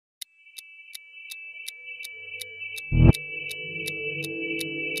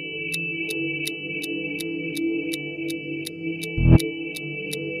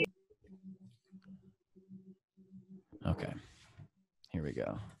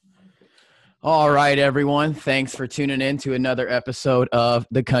All right, everyone. Thanks for tuning in to another episode of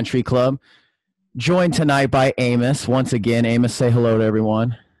The Country Club. Joined tonight by Amos. Once again, Amos, say hello to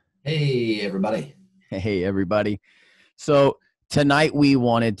everyone. Hey, everybody. Hey, everybody. So tonight we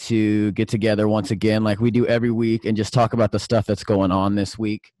wanted to get together once again, like we do every week, and just talk about the stuff that's going on this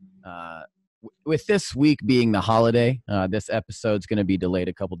week. With this week being the holiday, this episode's going to be delayed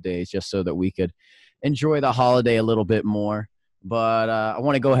a couple days just so that we could enjoy the holiday a little bit more. But I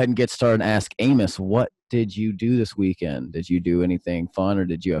want to go ahead and get started and ask Amos, what did you do this weekend? Did you do anything fun or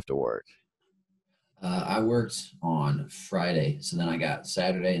did you have to work? I worked on Friday, so then I got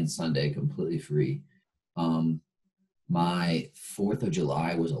Saturday and Sunday completely free. Um, my 4th of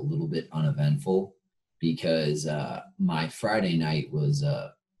July was a little bit uneventful because my Friday night was,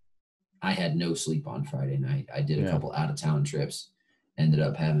 I had no sleep on Friday night. I did a Yeah. couple out of town trips, ended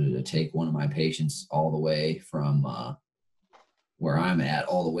up having to take one of my patients all the way from where I'm at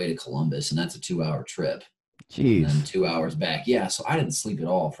all the way to Columbus, and that's a 2-hour trip. And then Jeez. 2 hours back. Yeah, so I didn't sleep at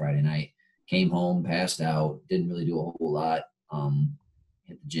all Friday night. Came home, passed out, didn't really do a whole lot.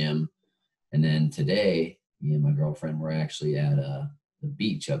 Hit the gym, and then today, me and my girlfriend were actually at the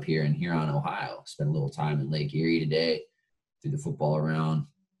beach up here in Huron, Ohio. Spent a little time in Lake Erie today. Threw the football around,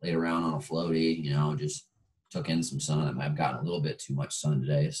 laid around on a floaty. Just took in some sun. I've gotten a little bit too much sun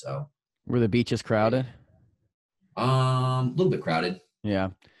today, so Were the beaches yeah. crowded? A little bit crowded. Yeah.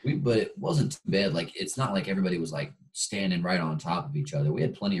 But it wasn't too bad. Like, it's not like everybody was like standing right on top of each other. We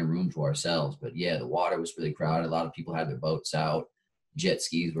had plenty of room to ourselves, but yeah, the water was really crowded. A lot of people had their boats out. Jet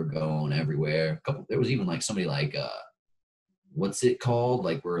skis were going everywhere. There was even like somebody like, what's it called?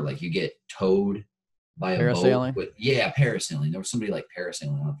 Like, where like you get towed by a boat Parasailing? with, yeah, parasailing. There was somebody like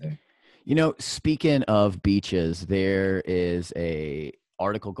parasailing out there. Speaking of beaches, there is a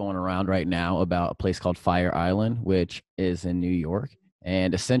article going around right now about a place called Fire Island, which is in New York.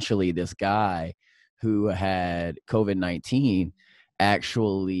 And essentially, this guy who had COVID-19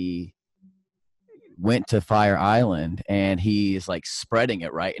 actually went to Fire Island and he's like spreading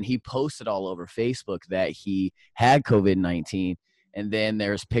it, right? And he posted all over Facebook that he had COVID-19. And then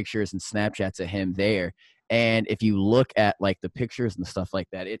there's pictures and Snapchats of him there. And if you look at like the pictures and stuff like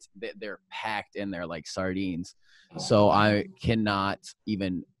that, they're packed in there like sardines. Oh, So wow. I cannot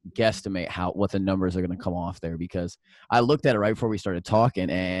even guesstimate what the numbers are going to come off there, because I looked at it right before we started talking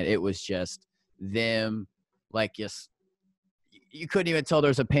and it was just them, like, just you couldn't even tell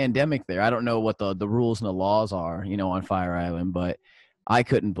there's a pandemic there. I don't know what the rules and the laws are, on Fire Island, but I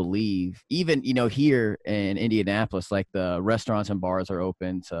couldn't believe, even, here in Indianapolis, like the restaurants and bars are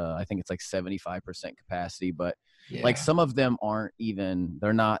open to, I think it's like 75% capacity, but like Yeah. some of them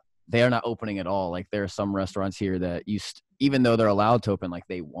they are not opening at all. Like there are some restaurants here that even though they're allowed to open, like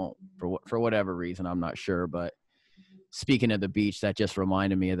they won't for whatever reason. I'm not sure. But speaking of the beach, that just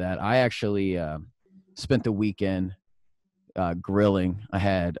reminded me of that. I actually spent the weekend grilling. I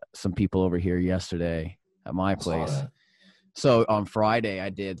had some people over here yesterday at my I saw place. that. So on Friday, I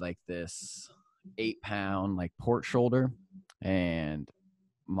did like this 8 pound like pork shoulder, and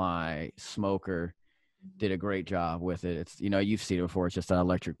my smoker did a great job with it. It's, you've seen it before. It's just an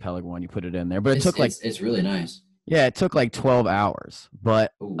electric pellet one. You put it in there, but it It's, took like, it's, it's really nice. yeah, it took like 12 hours.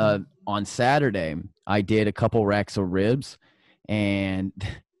 But Ooh. on Saturday, I did a couple racks of ribs, and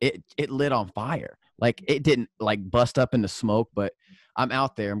it lit on fire. Like it didn't like bust up into smoke, but I'm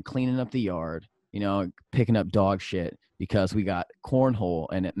out there, I'm cleaning up the yard, picking up dog shit because we got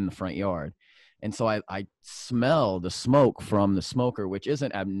cornhole in the front yard. And so I smell the smoke from the smoker, which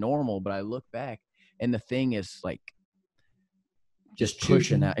isn't abnormal, but I look back and the thing is like Just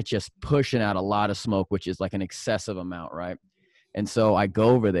pushing juicing. out, it's just pushing out a lot of smoke, which is like an excessive amount, right? And so I go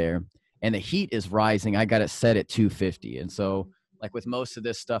over there and the heat is rising. I got it set at 250. And so like with most of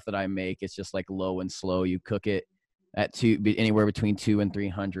this stuff that I make, it's just like low and slow. You cook it at anywhere between 2 and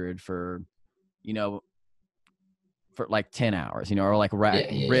 300 you know, for like 10 hours, or like Yeah,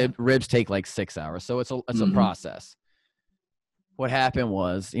 yeah, yeah. ribs take like 6 hours. So it's a Mm-hmm. process. What happened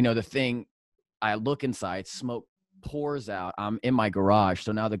was, the thing, I look inside, smoke pours out. I'm in my garage.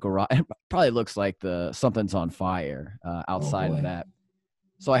 So now the garage probably looks like something's on fire Oh outside of boy. that.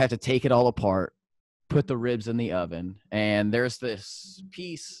 So I have to take it all apart, put the ribs in the oven, and there's this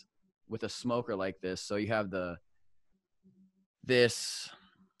piece with a smoker like this. So you have this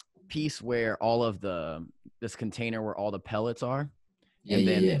piece where this container where all the pellets are, Yeah, and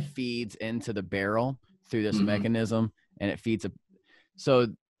yeah, then yeah. it feeds into the barrel through this Mm-hmm. mechanism, and it feeds so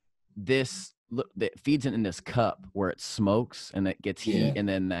this that feeds it in this cup where it smokes and it gets heat, Yeah. and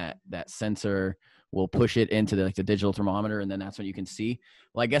then that sensor will push it into the digital thermometer, and then that's when you can see.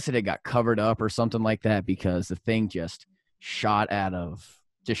 Well, I guess it had got covered up or something like that because the thing just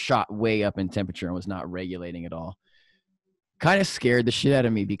just shot way up in temperature and was not regulating at all. Kind of scared the shit out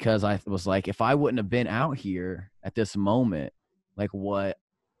of me because I was like, if I wouldn't have been out here at this moment, like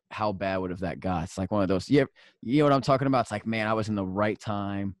how bad would have that got? It's like one of those, you know what I'm talking about? It's like, man, I was in the right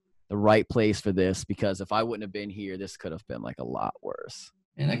time, the right place for this, because if I wouldn't have been here, this could have been like a lot worse.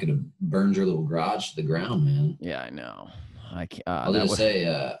 And that could have burned your little garage to the ground, man. Yeah, I know. I was going to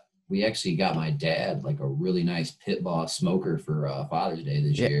say, we actually got my dad like a really nice Pit Boss smoker for Father's Day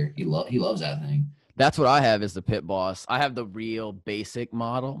this year. He loves that thing. That's what I have is the Pit Boss. I have the real basic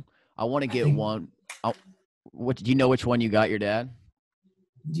model. I want to get one. What do you know? Which one you got your dad?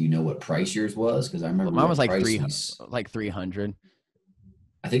 Do you know what price yours was? Because I remember mine was like 300.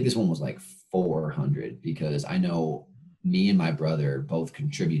 I think this one was like 400 because I know me and my brother both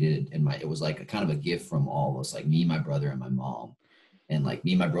contributed, and it was like a kind of a gift from all of us, like me, my brother, and my mom. And like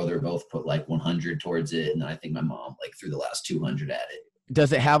me and my brother both put like 100 towards it, and then I think my mom like threw the last 200 at it.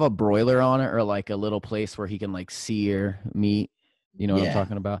 Does it have a broiler on it, or like a little place where he can like sear meat? You know what I'm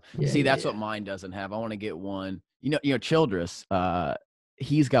talking about? Yeah, see, that's what mine doesn't have. I want to get one. You know, Childress,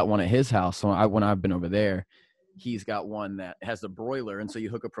 he's got one at his house. So when I've been over there, he's got one that has the broiler, and so you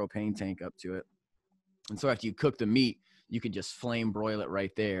hook a propane tank up to it. And so after you cook the meat, you can just flame broil it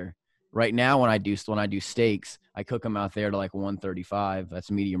right there. Right now, when I do steaks, I cook them out there to like 135.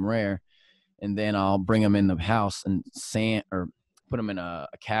 That's medium rare, and then I'll bring them in the house and put them in a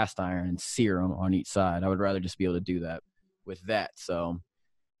cast iron and sear them on each side. I would rather just be able to do that with that. So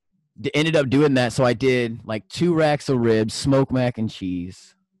ended up doing that. So I did like 2 racks of ribs, smoked mac and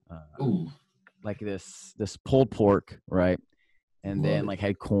cheese, like this pulled pork, right? And then like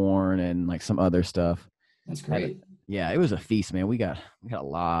had corn and like some other stuff. That's great. Yeah, it was a feast, man. We got a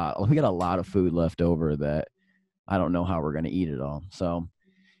lot of food left over that I don't know how we're gonna eat it all. So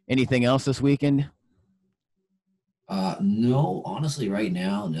anything else this weekend? No, honestly, right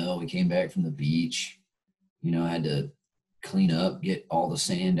now, no. We came back from the beach. You know, I had to clean up, get all the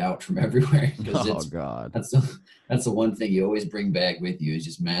sand out from everywhere. Oh God, that's the one thing you always bring back with you is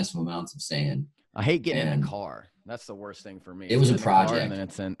just massive amounts of sand. I hate getting in a car. That's the worst thing for me. It was a project.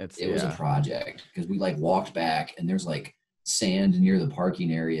 It was a project because we like walked back and there's like sand near the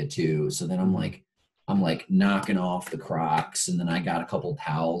parking area too. So then I'm like knocking off the Crocs, and then I got a couple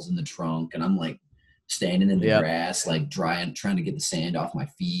towels in the trunk, and I'm like standing in the grass, like trying to get the sand off my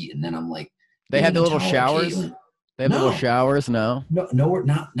feet. And then I'm like, they had the little showers. They have little showers. No, nowhere,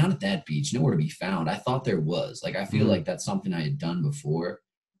 not at that beach. Nowhere to be found. I thought there was. Like, I feel like that's something I had done before.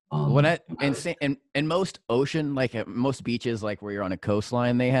 In most ocean, like at most beaches, like where you're on a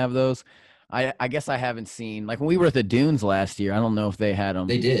coastline, they have those. I guess I haven't seen, like when we were at the dunes last year, I don't know if they had them.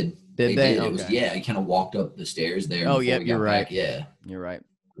 They did. Did they? It was, I kind of walked up the stairs there. Oh, yeah, you're right. Yeah. You're right.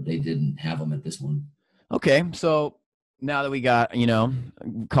 But they didn't have them at this one. Okay. So now that we got,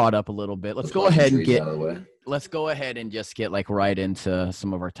 caught up a little bit, let's go ahead and just get like right into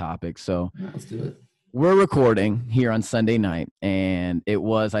some of our topics. So let's do it. We're recording here on Sunday night, and it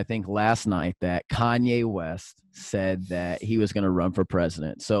was, I think, last night that Kanye West said that he was going to run for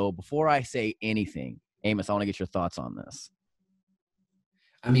president. So before I say anything, Amos, I want to get your thoughts on this.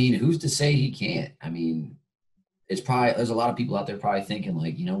 I mean, who's to say he can't? I mean, there's a lot of people out there probably thinking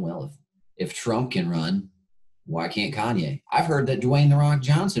like, well, if Trump can run, why can't Kanye? I've heard that Dwayne "The Rock"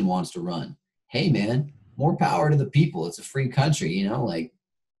 Johnson wants to run. Hey, man, more power to the people. It's a free country, like.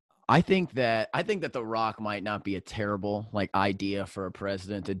 I think that The Rock might not be a terrible idea for a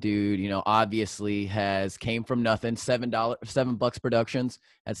president. The dude, obviously came from nothing. $7 Productions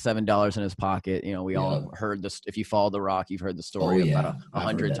had $7 in his pocket. We all heard this. If you follow The Rock, you've heard the story about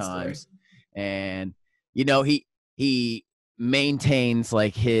 100 times. Story. And he maintains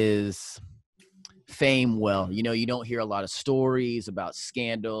his fame well. You don't hear a lot of stories about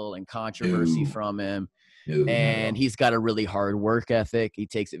scandal and controversy from him. And he's got a really hard work ethic. He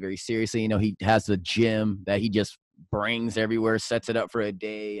takes it very seriously. He has a gym that he just brings everywhere, sets it up for a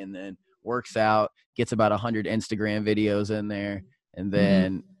day, and then works out, gets about 100 Instagram videos in there, and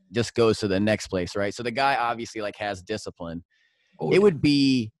then just goes to the next place, right? So the guy obviously has discipline. It would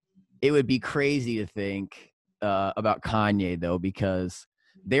be crazy to think about Kanye though, because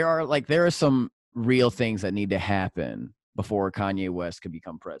there are some real things that need to happen before Kanye West could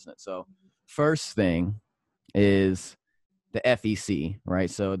become president. So first thing is the FEC, right?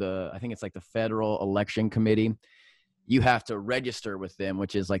 So I think it's the Federal Election Committee. You have to register with them,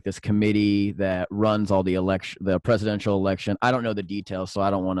 which is this committee that runs all the presidential election. I don't know the details, so I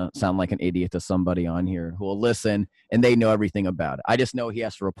don't want to sound like an idiot to somebody on here who will listen and they know everything about it. I just know he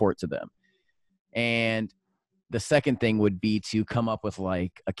has to report to them. And the second thing would be to come up with a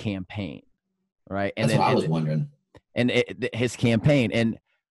campaign, right? And that's what I was wondering. And his campaign. And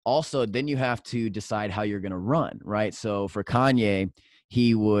also then you have to decide how you're going to run, right? So for Kanye,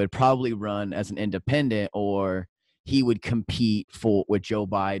 he would probably run as an independent, or he would compete with Joe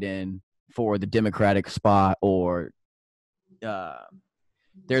Biden for the Democratic spot, or uh,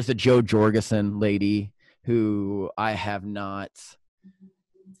 there's the Joe Jorgensen lady who I have not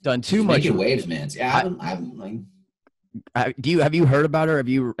done too She's much. making waves, man. Yeah, I, I haven't like. have you heard about her? Have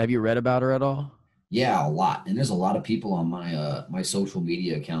you read about her at all? Yeah, a lot. And there's a lot of people on my my social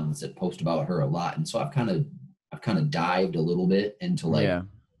media accounts that post about her a lot. And so I've kind of dived a little bit into like Yeah.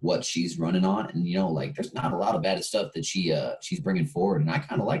 what she's running on. And like there's not a lot of bad stuff that she's bringing forward. And I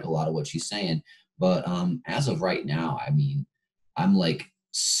kind of like a lot of what she's saying. But as of right now, I mean, I'm like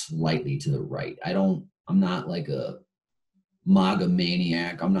slightly to the right. I'm not like a MAGA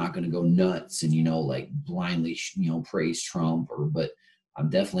maniac. I'm not going to go nuts and like blindly praise Trump but I'm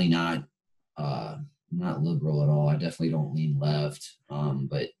definitely not liberal at all. I definitely don't lean left.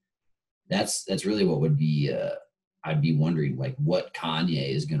 But that's really what would be. I'd be wondering like what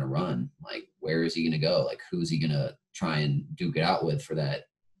Kanye is going to run. Like where is he going to go? Like who's he going to try and duke it out with for that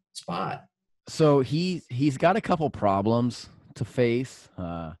spot? So he's got a couple problems to face.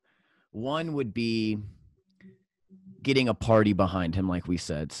 One would be getting a party behind him, like we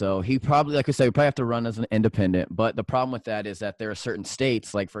said. So he probably, like I said, we probably have to run as an independent. But the problem with that is that there are certain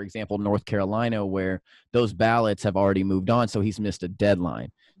states, like for example, North Carolina, where those ballots have already moved on. So he's missed a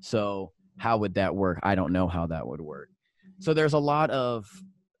deadline. So how would that work? I don't know how that would work. So there's a lot of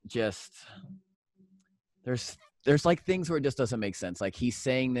just there's like things where it just doesn't make sense. Like he's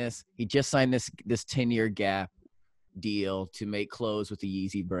saying this, he just signed this 10-year Gap deal to make clothes with the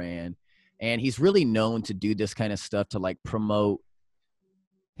Yeezy brand. And he's really known to do this kind of stuff to like promote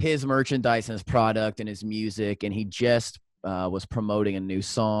his merchandise and his product and his music. And he just was promoting a new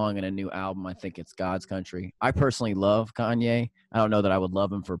song and a new album. I think it's God's Country. I personally love Kanye. I don't know that I would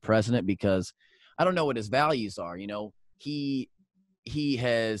love him for president because I don't know what his values are. He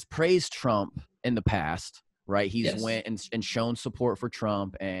has praised Trump in the past, right? He's Yes. went and shown support for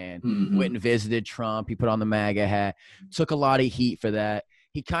Trump and Mm-hmm. went and visited Trump. He put on the MAGA hat, took a lot of heat for that.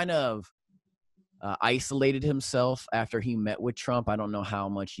 He kind of isolated himself after he met with Trump. I don't know how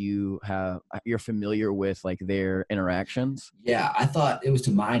much you're familiar with like their interactions. Yeah, I thought it was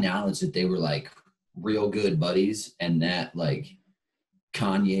to my knowledge that they were like real good buddies and that like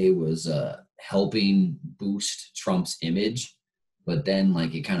Kanye was helping boost Trump's image, but then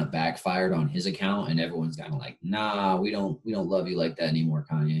like it kind of backfired on his account and everyone's kind of like, nah, we don't love you like that anymore,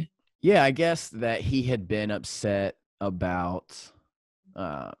 Kanye. Yeah, I guess that he had been upset about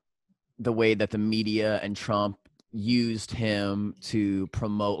the way that the media and Trump used him to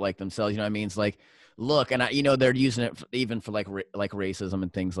promote like themselves. You know what I mean? It's like, look, and they're using it even for like racism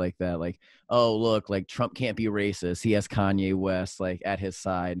and things like that. Like, oh, look, like Trump can't be racist. He has Kanye West like at his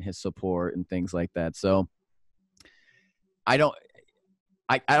side and his support and things like that. So I don't,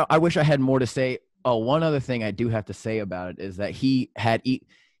 I wish I had more to say. Oh, one other thing I do have to say about it is that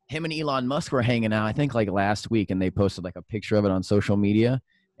him and Elon Musk were hanging out, I think like last week, and they posted like a picture of it on social media.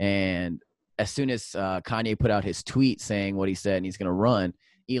 And as soon as Kanye put out his tweet saying what he said and he's going to run,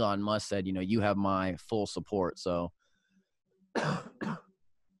 Elon Musk said, you have my full support. So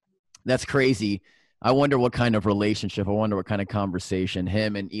that's crazy. I wonder what kind of relationship, I wonder what kind of conversation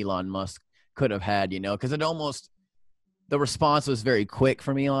him and Elon Musk could have had, because the response was very quick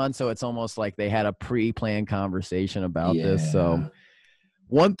from Elon. So it's almost like they had a pre-planned conversation about this. So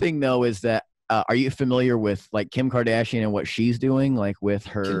one thing though is that, are you familiar with like Kim Kardashian and what she's doing like with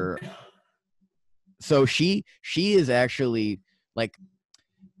her? So she is actually like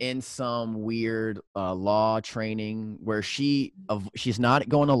in some weird law training where she's not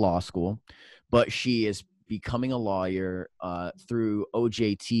going to law school, but she is becoming a lawyer through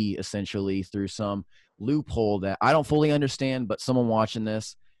OJT, essentially through some loophole that I don't fully understand, but someone watching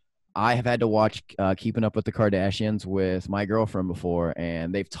this, I have had to watch Keeping Up with the Kardashians with my girlfriend before,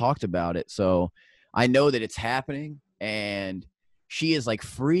 and they've talked about it. So I know that it's happening, and she is like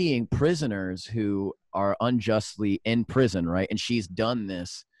freeing prisoners who are unjustly in prison, right? And she's done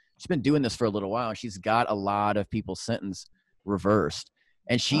this. She's been doing this for a little while, and she's got a lot of people's sentence reversed.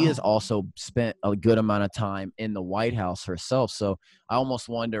 And she has also spent a good amount of time in the White House herself. So I almost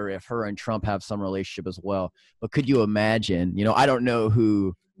wonder if her and Trump have some relationship as well. But could you imagine, I don't know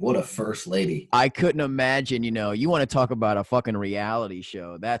who. What a first lady. I couldn't imagine, you want to talk about a fucking reality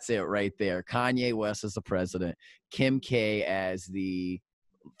show. That's it right there. Kanye West as the president, Kim K as the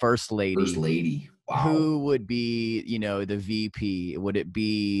first lady. First lady. Wow. Who would be, the VP? Would it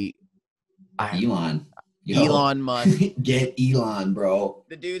be Elon? You know, Elon Musk. get Elon, bro.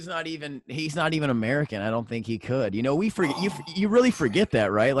 The dude's not even, he's not even American. I don't think he could. You know, we forget, Oh, you really forget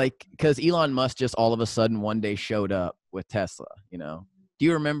that, right? Like, because Elon Musk just all of a sudden one day showed up with Tesla, you know? Do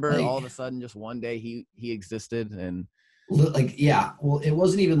you remember all like of a sudden just one day he existed and like yeah, well it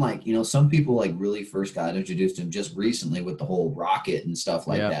wasn't even like, you know, some people like really first got introduced to him just recently with the whole rocket and stuff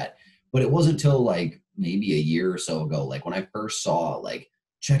like yeah. that, but it wasn't until like maybe a year or so ago, like when I first saw like,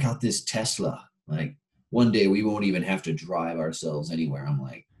 check out this Tesla, like one day we won't even have to drive ourselves anywhere. I'm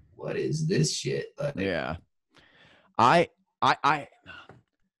like, what is this shit? Like, Yeah. I I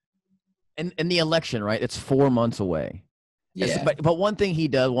and the election, right? It's 4 months away. yeah. But one thing he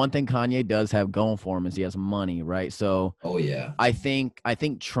does, one thing Kanye does have going for him is he has money, right? So Oh yeah. I think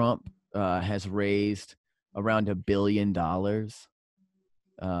Trump has raised around $1 billion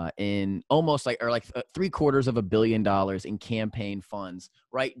in almost like, or like $750 million in campaign funds,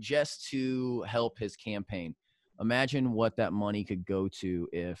 right? Just to help his campaign. Imagine what that money could go to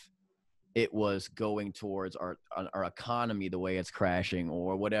if it was going towards our economy the way it's crashing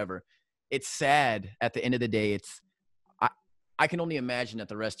or whatever. It's sad at the end of the day. I, I can only imagine that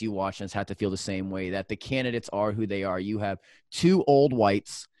the rest of you watching this have to feel the same way, that the candidates are who they are. You have two old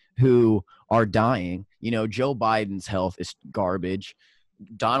whites who are dying. You know, Joe Biden's health is garbage.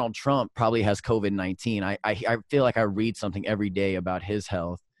 Donald Trump probably has COVID-19. I feel like I read something every day about his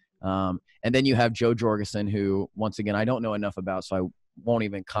health. And then you have Joe Jorgensen, who, once again, I don't know enough about, so I won't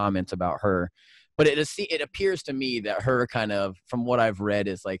even comment about her. But it appears to me that her kind of, from what I've read,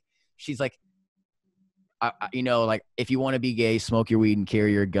 is like, she's like, you know, like if you want to be gay, smoke your weed and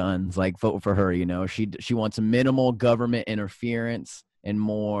carry your guns. Like, vote for her. You know, she wants minimal government interference and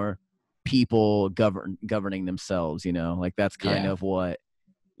more people governing themselves. You know, like that's kind Yeah. of what,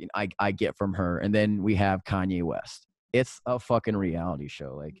 you know, I get from her. And then we have Kanye West. It's a fucking reality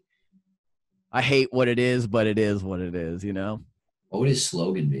show. Like, I hate what it is, but it is what it is. You know. What would his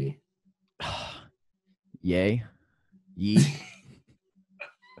slogan be? Yay, yeet.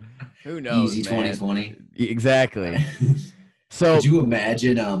 Who knows, Easy man? 2020. Exactly. Could So, you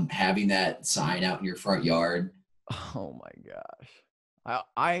imagine having that sign out in your front yard? oh my gosh,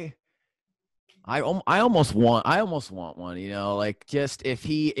 I I almost want one, you know, like just if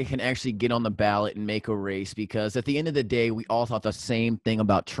it can actually get on the ballot and make a race, because at the end of the day, we all thought the same thing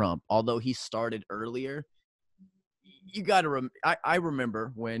about Trump. Although he started earlier, you got to I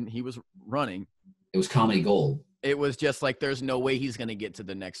remember when he was running, It was comedy gold. it was just like there's no way he's going to get to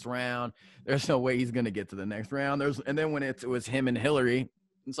the next round. There's no way he's going to get to the next round. And then when it was him and Hillary,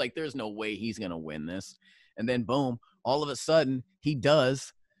 it's like there's no way he's going to win this. And then boom, all of a sudden he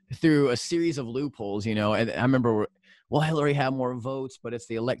does, through a series of loopholes, you know. And I remember, well, Hillary had more votes, but it's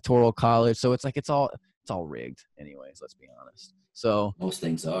the electoral college, so it's like it's all rigged anyways, let's be honest. So, Most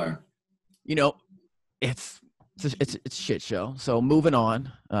things are. you know, it's a shit show. So moving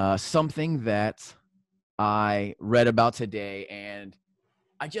on, something that I read about today, and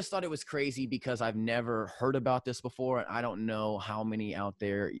I just thought it was crazy because I've never heard about this before, and I don't know how many out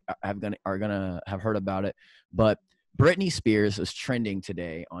there are gonna have heard about it. But Britney Spears is trending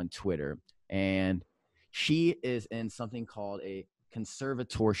today on Twitter, and she is in something called a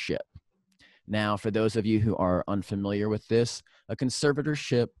conservatorship. Now, for those of you who are unfamiliar with this, a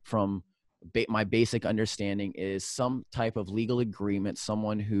conservatorship, from my basic understanding, is some type of legal agreement.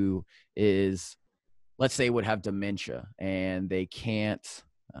 Someone who is, let's say, would have dementia and they can't,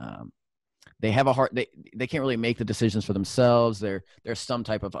 they have a heart, they can't really make the decisions for themselves. There's some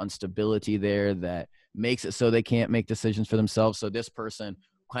type of instability there that makes it so they can't make decisions for themselves. So this person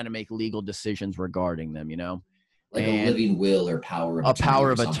kind of make legal decisions regarding them, you know. Like a And living will or power of a attorney power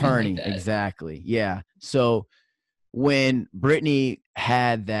or of something like attorney, that. exactly. Yeah. So when Britney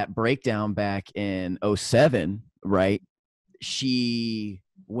had that breakdown back in '07, right, she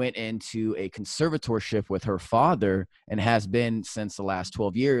went into a conservatorship with her father, and has been since the last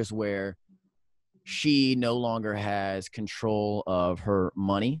 12 years, where she no longer has control of her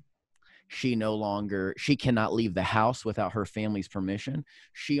money. She cannot leave the house without her family's permission.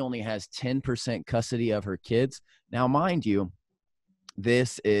 She only has 10% custody of her kids. Now, mind you,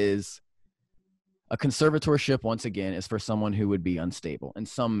 this is a conservatorship, once again, is for someone who would be unstable in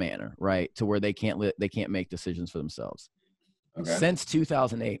some manner, right? To where they can't make decisions for themselves. Okay. Since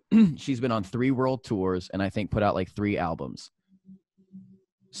 2008, she's been on 3 world tours, and I think put out like 3 albums.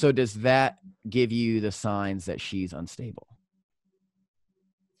 So does that give you the signs that she's unstable?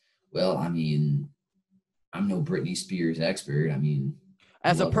 Well, I mean, I'm no Britney Spears expert. I mean, I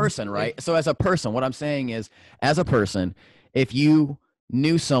As a love her person, music. right? So as a person, what I'm saying is, as a person, if you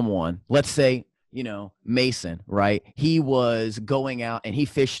knew someone, let's say, you know, Mason, right? He was going out and he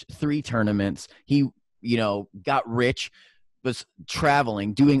fished 3 tournaments. He got rich, was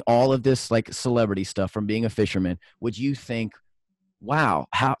traveling, doing all of this like celebrity stuff from being a fisherman, would you think, wow,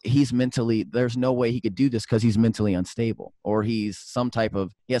 how he's mentally, there's no way he could do this because he's mentally unstable, or he has some type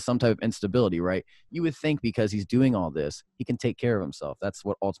of instability, right? You would think because he's doing all this, he can take care of himself. That's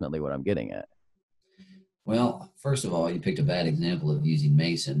ultimately what I'm getting at. Well, first of all, you picked a bad example of using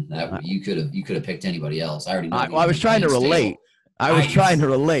Mason. I, That you could have picked anybody else. I already know I was trying to relate. I was trying to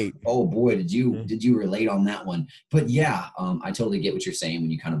relate. Oh boy, did you relate on that one? But yeah, I totally get what you're saying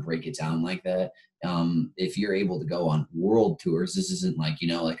when you kind of break it down like that. If you're able to go on world tours, this isn't like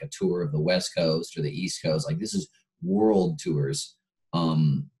like a tour of the West Coast or the East Coast. Like this is world tours.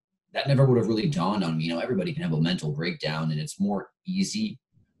 That never would have really dawned on me. Everybody can have a mental breakdown, and it's more easy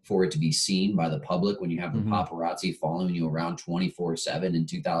for it to be seen by the public when you have the paparazzi following you around 24/7 in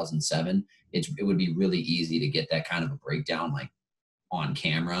 2007. It would be really easy to get that kind of a breakdown like on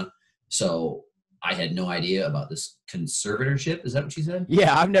camera. So I had no idea about this conservatorship. Is that what you said?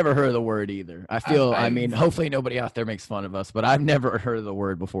 Yeah, I've never heard of the word either. I mean, hopefully nobody out there makes fun of us, but I've never heard of the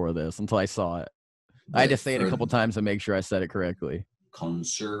word before this until I saw it. I had to say it a couple times to make sure I said it correctly.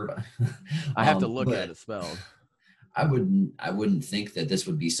 I have to look at it spelled. I wouldn't think that this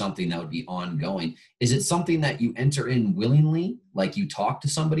would be something that would be ongoing. Is it something that you enter in willingly? Like you talk to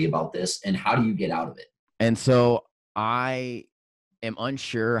somebody about this, and how do you get out of it? And so I am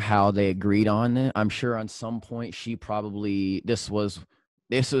unsure how they agreed on it. I'm sure on some point she probably,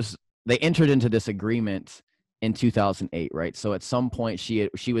 they entered into this agreement in 2008, right? So at some point she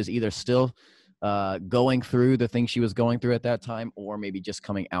was either still going through the thing she was going through at that time, or maybe just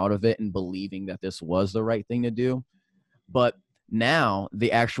coming out of it and believing that this was the right thing to do. But now the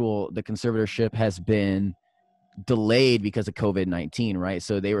conservatorship has been delayed because of COVID-19, right?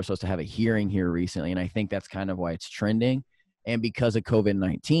 So they were supposed to have a hearing here recently, and I think that's kind of why it's trending. And because of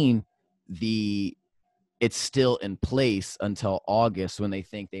COVID-19, it's still in place until August when they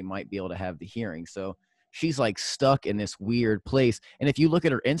think they might be able to have the hearing. So she's like stuck in this weird place. And if you look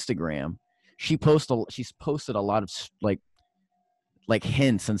at her Instagram, she's posted a lot of like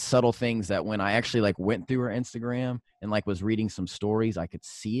hints and subtle things that when I actually like went through her Instagram and like was reading some stories, I could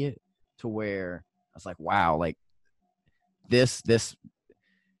see it, to where I was like, wow, like this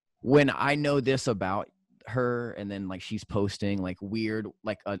when I know this about her, and then like she's posting like weird,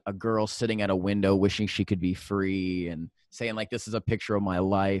 like a girl sitting at a window wishing she could be free and saying like, this is a picture of my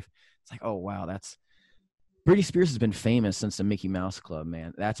life. It's like, oh wow, Britney Spears has been famous since the Mickey Mouse Club,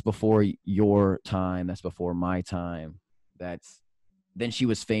 man. That's before your time. That's before my time. Then she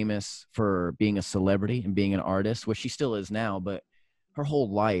was famous for being a celebrity and being an artist, which she still is now, but her whole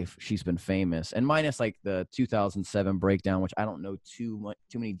life she's been famous. And minus like the 2007 breakdown, which I don't know too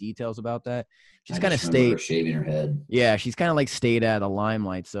many details about that. She's kind of stayed shaving her head. Yeah, she's kind of like stayed out of the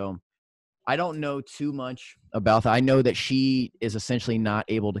limelight. So I don't know too much about that. I know that she is essentially not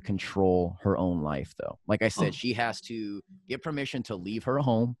able to control her own life, though. Like I said, she has to get permission to leave her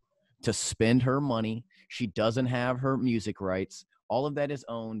home, to spend her money. She doesn't have her music rights. All of that is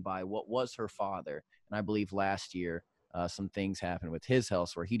owned by what was her father. And I believe last year, some things happened with his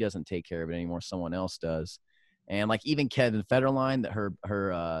health where he doesn't take care of it anymore. Someone else does. And like even Kevin Federline,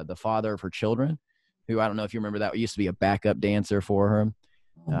 that the father of her children, who I don't know if you remember, that used to be a backup dancer for her.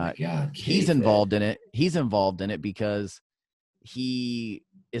 Oh my God, he's involved in it. He's involved in it because he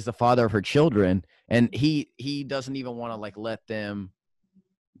is the father of her children, and he doesn't even want to like let them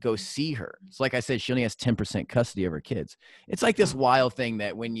go see her. So like I said, she only has 10% custody of her kids. It's like this wild thing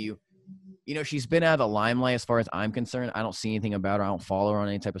that when she's been out of the limelight as far as I'm concerned. I don't see anything about her. I don't follow her on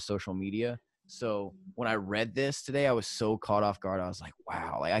any type of social media. So when I read this today, I was so caught off guard. I was like,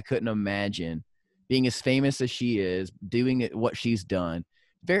 wow, like I couldn't imagine being as famous as she is, doing what she's done.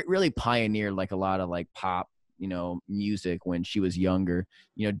 Really pioneered like a lot of like pop, music when she was younger,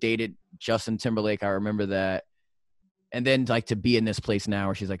 dated Justin Timberlake. I remember that. And then like to be in this place now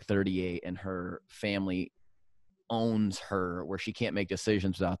where she's like 38 and her family owns her, where she can't make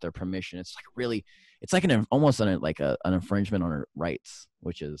decisions without their permission. It's like really, it's like almost an infringement on her rights,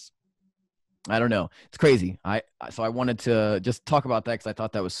 which is, I don't know. It's crazy. So I wanted to just talk about that because I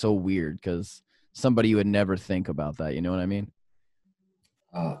thought that was so weird, because somebody would never think about that. You know what I mean?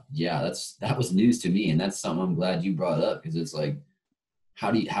 Yeah, that was news to me, and that's something I'm glad you brought up, because it's like,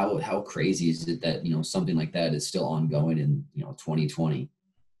 how crazy is it that something like that is still ongoing in 2020?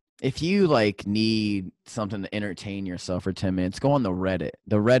 If you like need something to entertain yourself for 10 minutes, go on the Reddit.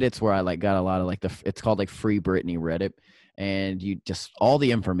 The Reddit's where I like got a lot of like it's called like Free Britney Reddit, and you just all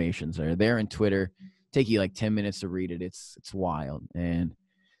the information's there and Twitter. Take you like 10 minutes to read it. It's wild. And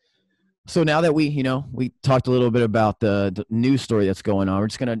so now that we talked a little bit about the news story that's going on, we're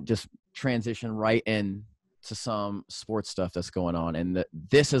just going to just transition right in to some sports stuff that's going on. And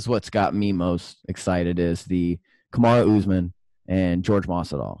this is what's got me most excited is the Kamaru Usman and George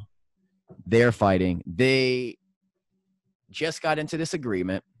Masvidal. They're fighting. They just got into this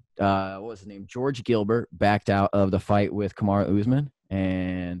agreement. What was his name? George Gilbert backed out of the fight with Kamaru Usman,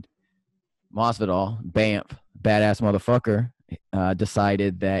 and Masvidal, Bamp, badass motherfucker,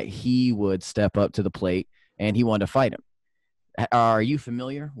 decided that he would step up to the plate and he wanted to fight him. Are you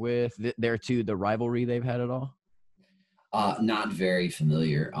familiar with the rivalry they've had at all? Not very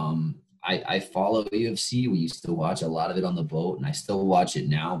familiar. I follow UFC. We used to watch a lot of it on the boat, and I still watch it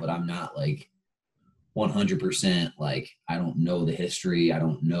now, but I'm not like 100% like, I don't know the history. I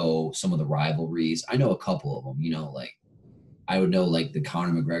don't know some of the rivalries. I know a couple of them, you know, like I would know like the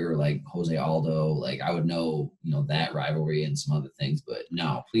Conor McGregor, like Jose Aldo, like I would know, you know, that rivalry and some other things, but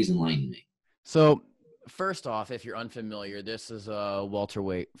no, please enlighten me. So first off, if you're unfamiliar, this is a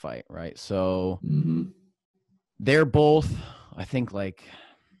welterweight fight, right? So they're both, I think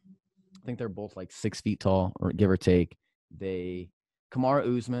they're both like 6 feet tall, or give or take.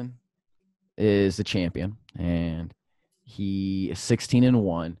 Kamaru Usman is the champion, and he is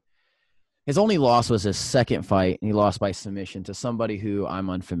 16-1. His only loss was his second fight, and he lost by submission to somebody who I'm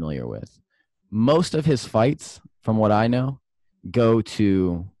unfamiliar with. Most of his fights, from what I know, go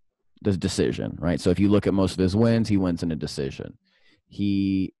to the decision, right? So if you look at most of his wins, he wins in a decision.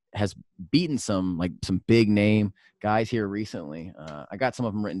 He has beaten some big name guys here recently. I got some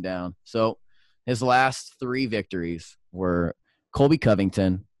of them written down. So his last 3 victories were Colby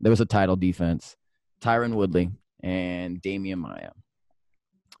Covington, there was a title defense, Tyron Woodley, and Damian Maia.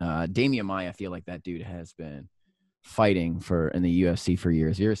 Damian Maia, I feel like that dude has been fighting in the UFC for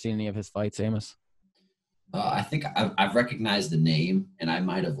years. You ever seen any of his fights, Amos? I think I've recognized the name, and I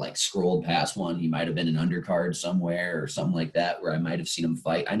might have like scrolled past one. He might have been an undercard somewhere or something like that, where I might have seen him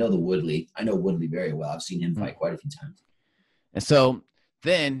fight. I know Woodley very well. I've seen him fight quite a few times. And so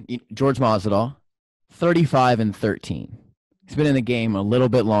then George Masvidal, 35-13. He's been in the game a little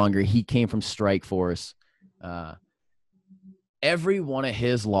bit longer. He came from Strikeforce. Every one of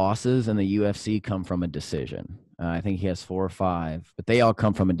his losses in the UFC come from a decision. I think he has 4 or 5, but they all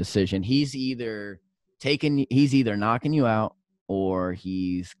come from a decision. He's either knocking you out or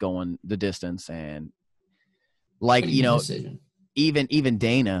he's going the distance. And like, you know, decision. Even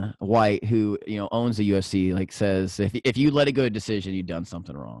Dana White, who, you know, owns the UFC, like says, if you let it go to decision, you've done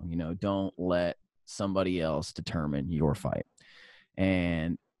something wrong. You know, don't let somebody else determine your fight.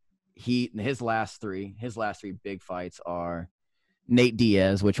 And his last three big fights are Nate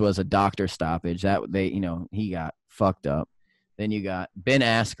Diaz, which was a doctor stoppage that he got fucked up. Then you got Ben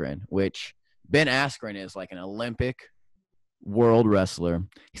Askren, which Ben Askren is like an Olympic world wrestler.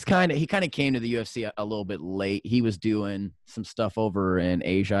 He kind of came to the UFC a little bit late. He was doing some stuff over in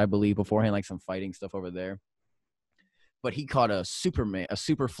Asia, I believe, beforehand, like some fighting stuff over there. But he caught a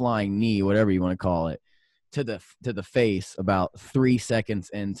super flying knee, whatever you want to call it, to the face about 3 seconds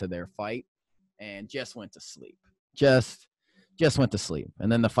into their fight, and just went to sleep. Just went to sleep.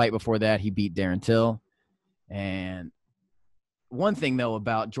 And then the fight before that, he beat Darren Till. And one thing, though,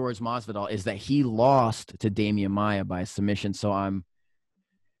 about George Masvidal is that he lost to Damian Maia by submission. So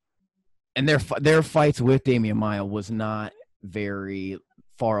their fights with Damian Maia was not very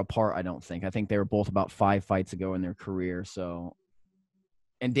far apart, I don't think. I think they were both about 5 fights ago in their career. So,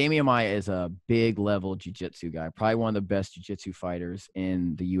 and Damian Maia is a big level jiu-jitsu guy, probably one of the best jiu-jitsu fighters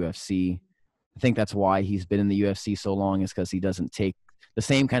in the UFC. I think that's why he's been in the UFC so long, is because he doesn't take the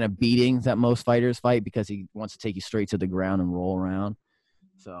same kind of beatings that most fighters fight, because he wants to take you straight to the ground and roll around.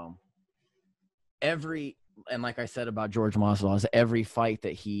 So and like I said about George Masvidal, is every fight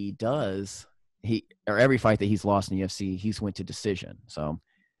that he does, every fight that he's lost in the UFC, he's went to decision. So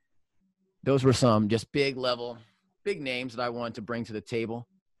those were some just big names that I wanted to bring to the table.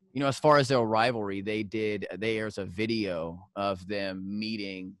 You know, as far as their rivalry, there's a video of them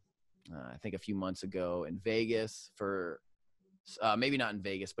meeting, I think a few months ago in Vegas for, maybe not in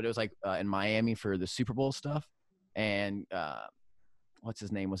Vegas, but it was like in Miami for the Super Bowl stuff. And what's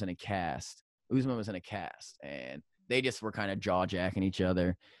his name was in a cast. Usman was in a cast, and they just were kind of jaw-jacking each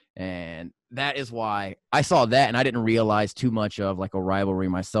other. And that is why I saw that, and I didn't realize too much of like a rivalry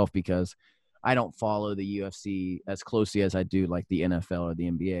myself, because I don't follow the UFC as closely as I do like the NFL or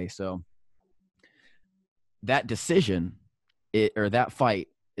the NBA. So that decision, that fight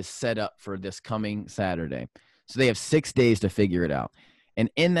is set up for this coming Saturday. So they have 6 days to figure it out. And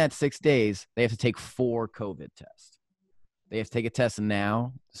in that 6 days, they have to take 4 COVID tests. They have to take a test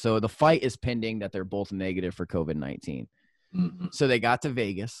now. So the fight is pending that they're both negative for COVID-19. Mm-hmm. So they got to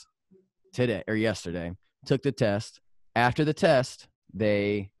Vegas yesterday, took the test. After the test,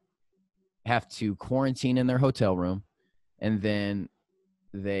 they have to quarantine in their hotel room, and then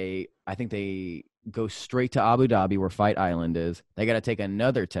I think they go straight to Abu Dhabi where Fight Island is. They got to take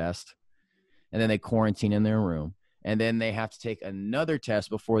another test, and then they quarantine in their room, and then they have to take another test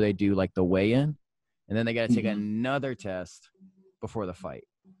before they do like the weigh-in, and then they got to take another test before the fight.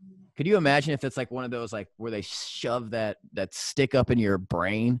 Could you imagine if it's like one of those like where they shove that stick up in your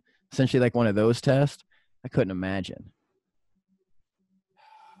brain, essentially like one of those tests? I couldn't imagine.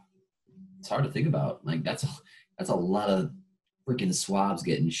 It's hard to think about. Like that's a lot of freaking swabs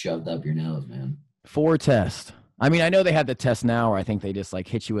getting shoved up your nose, man. 4 tests. I mean, I know they have the test now where I think they just like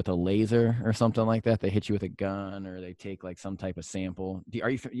hit you with a laser or something like that. They hit you with a gun, or they take like some type of sample.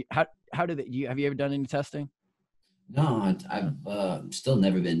 How do they? Have you ever done any testing? No, I've still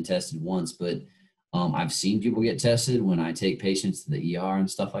never been tested once, but I've seen people get tested when I take patients to the ER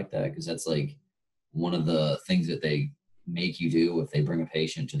and stuff like that, because that's like one of the things that they make you do if they bring a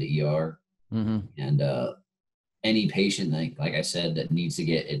patient to the ER. Mm-hmm. And any patient, like I said, that needs to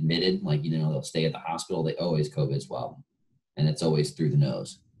get admitted, like, they'll stay at the hospital, they always COVID swab them. And it's always through the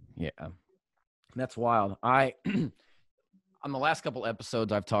nose. Yeah. That's wild. On the last couple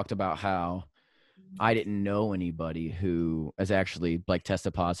episodes, I've talked about how I didn't know anybody who has actually like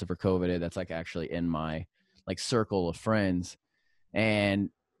tested positive for COVID. That's like actually in my like circle of friends. And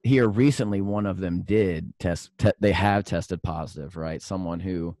here recently, one of them did they have tested positive, right? Someone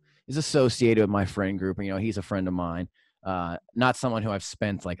who is associated with my friend group. And, he's a friend of mine, not someone who I've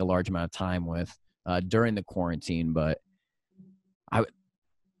spent like a large amount of time with during the quarantine, but I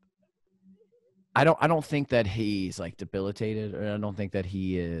don't think that he's like debilitated, or I don't think that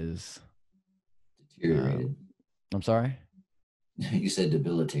he is deteriorated. I'm sorry? You said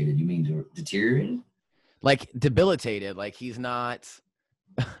debilitated. You mean deteriorated? Like debilitated, like he's not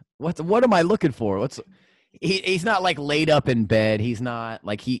what am I looking for? He's not like laid up in bed. He's not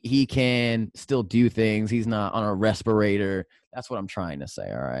like he can still do things. He's not on a respirator. That's what I'm trying to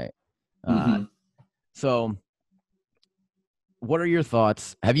say. All right. So what are your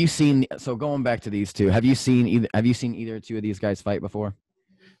thoughts? Have you seen, so going back to these two, have you seen either two of these guys fight before?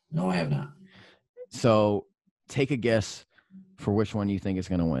 No, I have not. So take a guess for which one you think is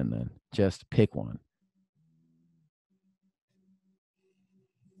going to win then. Just pick one.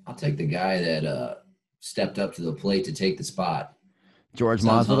 I'll take the guy that stepped up to the plate to take the spot. George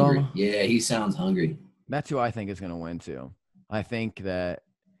Masvidal? Yeah, he sounds hungry. That's who I think is going to win too. I think that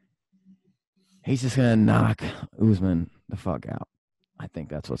he's just going to knock Usman the fuck out. I think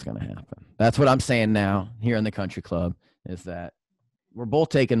that's what's going to happen. That's what I'm saying now here in the country club, is that we're both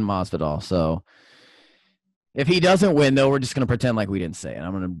taking Masvidal. So if he doesn't win, though, we're just going to pretend like we didn't say it.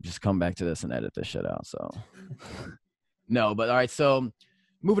 I'm going to just come back to this and edit this shit out. So no, but all right. So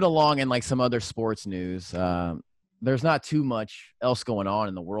moving along in like some other sports news, there's not too much else going on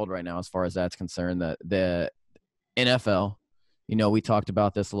in the world right now as far as that's concerned. The NFL, we talked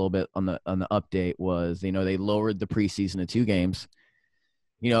about this a little bit on the update, was, they lowered the preseason to 2 games.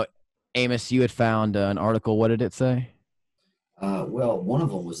 Amos, you had found an article. What did it say? Well, one of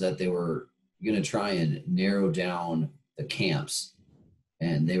them was that they were going to try and narrow down the camps,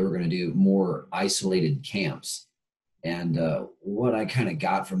 and they were going to do more isolated camps. And what I kind of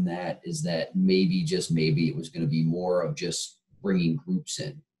got from that is that maybe, just maybe, it was going to be more of just bringing groups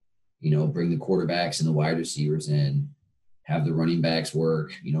in, bring the quarterbacks and the wide receivers in, have the running backs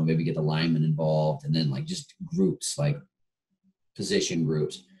work, maybe get the linemen involved, and then like just groups, like position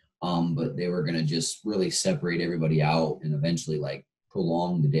groups. But they were going to just really separate everybody out and eventually like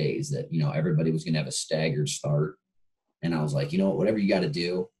prolong the days that, everybody was going to have a staggered start. And I was like, whatever you got to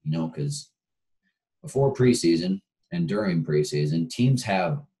do, because before preseason and during preseason, teams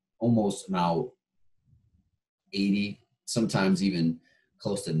have almost now 80, sometimes even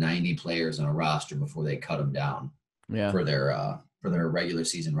close to 90 players on a roster before they cut them down for their regular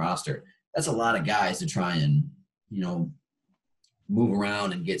season roster. That's a lot of guys to try and, move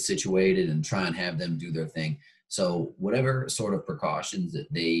around and get situated and try and have them do their thing. So whatever sort of precautions that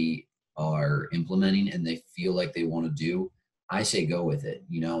they are implementing and they feel like they want to do, I say go with it.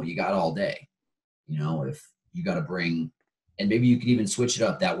 You got all day. If you got to bring, and maybe you could even switch it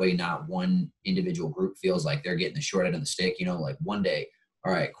up that way. Not one individual group feels like they're getting the short end of the stick. Like one day,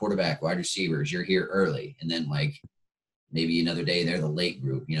 all right, quarterback, wide receivers, you're here early, and then like maybe another day they're the late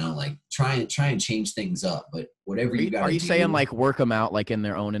group. Like try and change things up. But whatever you got. Are you saying like work them out like in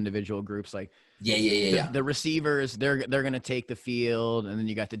their own individual groups? Like yeah. The receivers, they're going to take the field, and then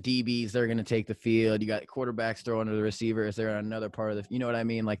you got the DBs, they're going to take the field. You got quarterbacks throwing to the receivers, they're on another part of the. You know what I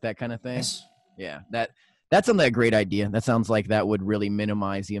mean? Like that kind of thing. Yes. Yeah, That sounds like a great idea. That sounds like that would really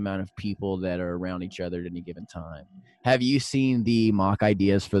minimize the amount of people that are around each other at any given time. Have you seen the mock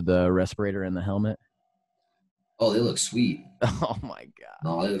ideas for the respirator and the helmet? Oh, they look sweet. Oh my God.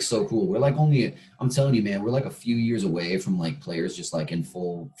 No, they look so cool. We're like I'm telling you, man, we're like a few years away from like players just like in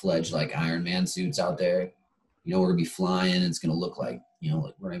full-fledged like Iron Man suits out there. You know, we're gonna be flying. And it's gonna look like, you know,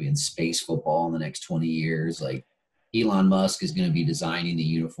 like we're gonna be in space football in the next 20 years. Like Elon Musk is gonna be designing the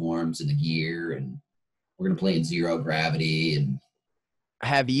uniforms and the gear, and we're gonna play in zero gravity. And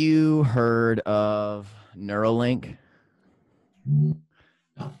Have you heard of Neuralink?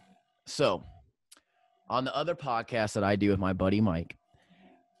 no. So, on the other podcast that I do with my buddy Mike,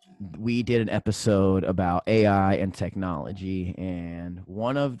 we did an episode about AI and technology, and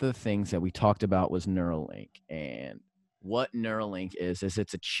one of the things that we talked about was Neuralink. And what Neuralink is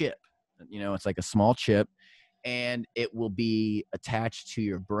it's a chip. You know, it's like a small chip, and it will be attached to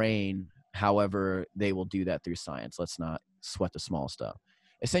your brain. However, they will do that through science. Let's not sweat the small stuff.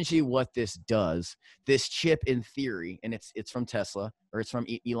 Essentially, what this does, this chip in theory, and it's from Tesla, or it's from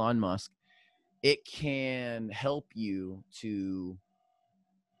Elon Musk, it can help you to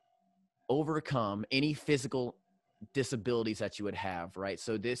overcome any physical disabilities that you would have, right?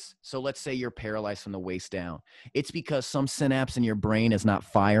 So let's say you're paralyzed from the waist down. It's because some synapse in your brain is not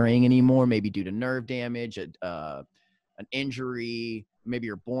firing anymore, maybe due to nerve damage, an injury, maybe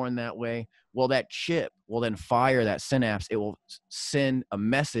you're born that way. Well, that chip will then fire that synapse. It will send a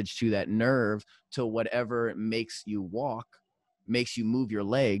message to that nerve to whatever makes you walk, makes you move your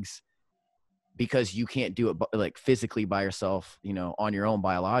legs, because you can't do it like physically by yourself, you know, on your own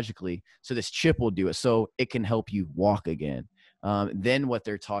biologically. So this chip will do it. So it can help you walk again. Then what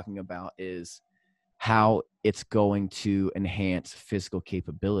they're talking about is how it's going to enhance physical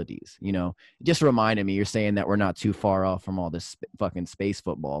capabilities. You know, it just reminded me, you're saying that we're not too far off from all this fucking space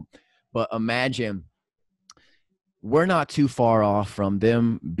football, but imagine we're not too far off from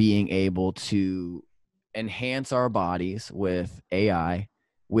them being able to enhance our bodies with AI,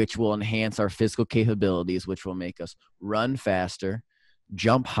 which will enhance our physical capabilities, which will make us run faster,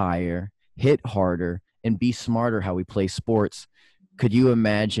 jump higher, hit harder, and be smarter how we play sports. Could you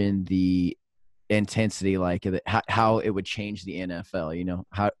imagine the intensity, like how it would change the NFL? You know,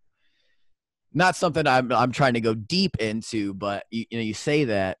 how, not something I'm trying to go deep into, but you know, you said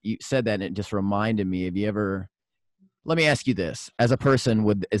that, and it just reminded me. Have you ever, let me ask you this, as a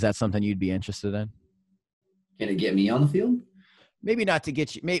person, is that something you'd be interested in? Can it get me on the field? Maybe not to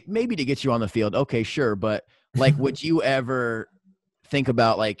get you, maybe to get you on the field. Okay, sure. But like, would you ever think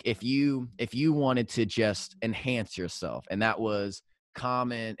about, like, if you wanted to just enhance yourself, and that was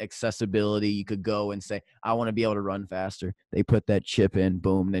common accessibility, you could go and say, I want to be able to run faster. They put that chip in,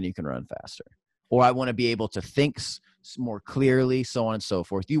 boom, then you can run faster. Or I want to be able to think more clearly, so on and so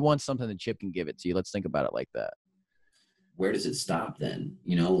forth. You want something the chip can give it to you. Let's think about it like that. Where does it stop then?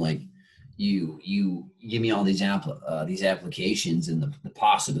 You know, like, you give me all these applications and the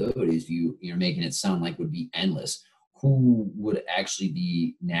possibilities you're making it sound like would be endless. Who would actually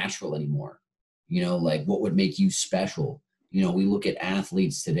be natural anymore? You know, like, what would make you special? You know, we look at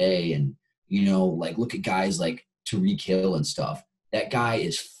athletes today, and, you know, like, look at guys like Tyreek Hill and stuff. That guy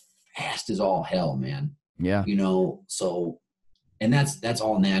is fast as all hell, man. Yeah. You know, so, and that's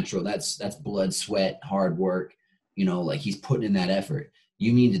all natural. That's blood, sweat, hard work. You know, like, he's putting in that effort.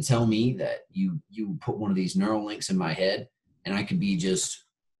 You mean to tell me that you put one of these neural links in my head and I could be just,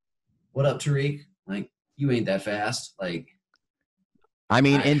 what up, Tariq? Like, you ain't that fast. Like, I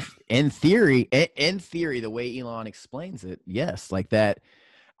mean, in theory, the way Elon explains it, yes, like that.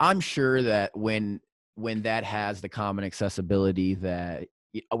 I'm sure that when that has the common accessibility that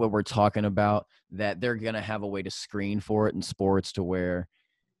what we're talking about, that they're going to have a way to screen for it in sports, to where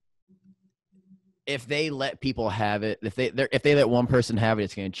if they let people have it, if they let one person have it,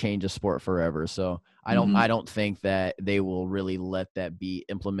 it's going to change the sport forever. So I don't think that they will really let that be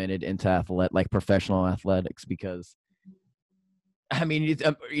implemented into like professional athletics, because I mean,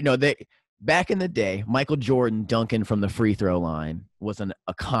 you know, back in the day, Michael Jordan dunking from the free throw line was an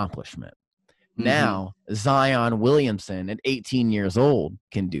accomplishment. Now Zion Williamson at 18 years old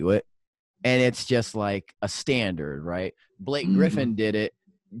can do it, and it's just like a standard, right? Blake Griffin did it,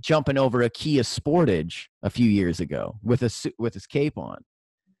 jumping over a Kia Sportage a few years ago with his cape on.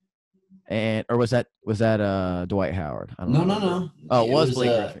 And or was that Dwight Howard? I don't know. No. Oh, it was Blake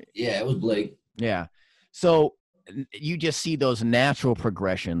Griffin. Yeah, it was Blake. Yeah. So you just see those natural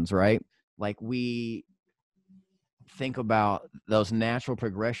progressions, right? Like, we think about those natural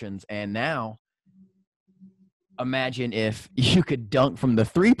progressions, and now imagine if you could dunk from the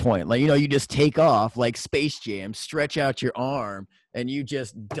 3-point, like, you know, you just take off like Space Jam, stretch out your arm, and you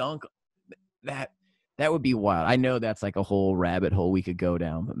just dunk. That That would be wild. I know that's like a whole rabbit hole we could go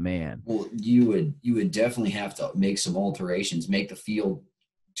down, but man. Well, you would definitely have to make some alterations, make the field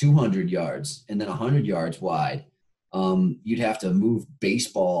 200 yards and then 100 yards wide. You'd have to move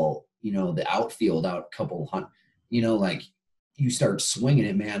baseball, the outfield out a couple hundred, like you start swinging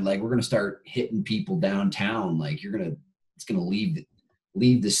it, man. Like we're gonna start hitting people downtown. Like it's gonna leave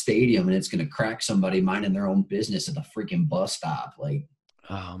the stadium and it's gonna crack somebody minding their own business at the freaking bus stop. Like,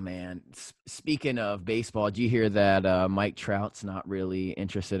 Oh man. Speaking of baseball, did you hear that Mike Trout's not really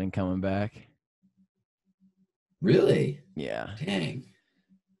interested in coming back? really? Yeah. Dang.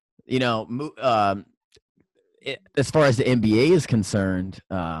 As far as the NBA is concerned,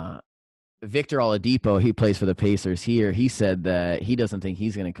 Victor Oladipo, he plays for the Pacers here. He said that he doesn't think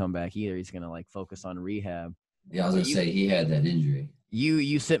he's going to come back either. He's going to like focus on rehab. Yeah, I was gonna say he had that injury.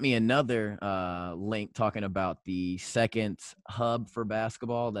 You sent me another link talking about the second hub for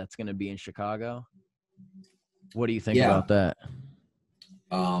basketball that's going to be in Chicago. What do you think about that?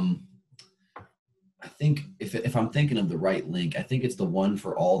 I think if I'm thinking of the right link, I think it's the one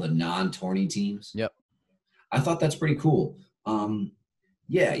for all the non-tourney teams. Yep. I thought that's pretty cool.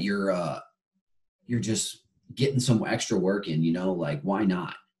 Yeah, you're just getting some extra work in, like why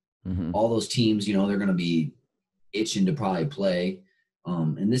not? Mm-hmm. All those teams, they're going to be itching to probably play.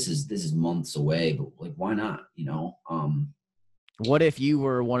 And this is months away, but like, why not? What if you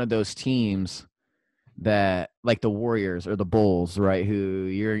were one of those teams that like the Warriors or the Bulls, right? Who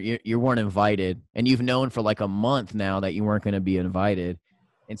you weren't invited, and you've known for like a month now that you weren't going to be invited,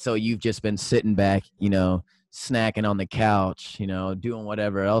 and so you've just been sitting back, snacking on the couch, doing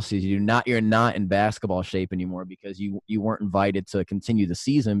whatever else you do. You're not in basketball shape anymore because you weren't invited to continue the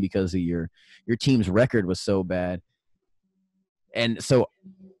season because of your team's record was so bad. And so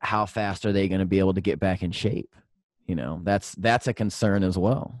how fast are they going to be able to get back in shape? That's a concern as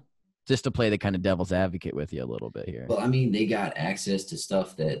well. Just to play the kind of devil's advocate with you a little bit here. Well, I mean, they got access to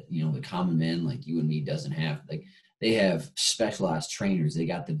stuff that, the common man like you and me doesn't have. Like they have specialized trainers. They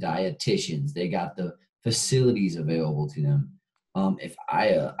got the dietitians. They got the facilities available to them. If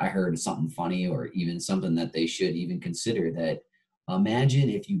I heard something funny or even something that they should even consider, that imagine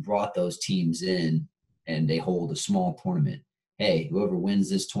if you brought those teams in and they hold a small tournament. Hey, whoever wins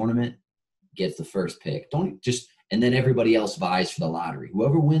this tournament gets the first pick. And then everybody else vies for the lottery.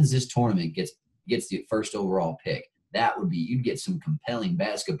 Whoever wins this tournament gets the first overall pick. You'd get some compelling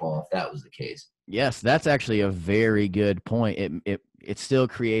basketball if that was the case. Yes, that's actually a very good point. It still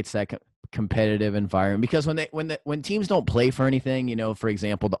creates that competitive environment because when teams don't play for anything, for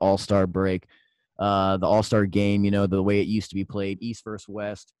example, the All-Star break, the All-Star game, the way it used to be played, East versus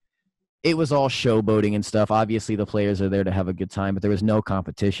West, it was all showboating and stuff. Obviously, the players are there to have a good time, but there was no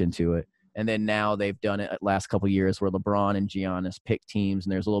competition to it. And then now they've done it last couple of years where LeBron and Giannis pick teams,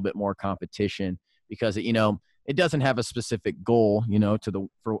 and there's a little bit more competition because it doesn't have a specific goal,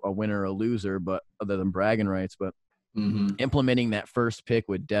 for a winner or a loser, but other than bragging rights. But implementing that first pick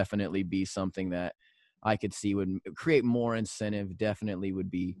would definitely be something that I could see would create more incentive. Definitely would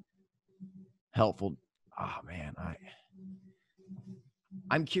be helpful. Oh man,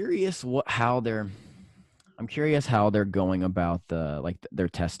 I'm curious how they're going about their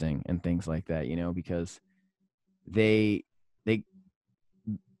testing and things like that, because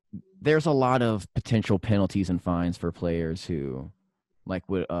there's a lot of potential penalties and fines for players who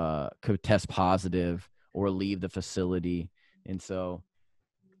could test positive or leave the facility. And so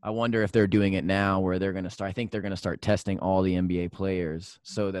I wonder if they're doing it now where I think they're going to start testing all the NBA players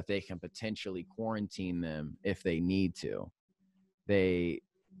so that they can potentially quarantine them if they need to.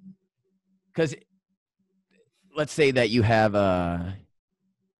 Because let's say that you have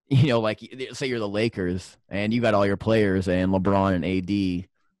say you're the Lakers and you got all your players and LeBron and AD,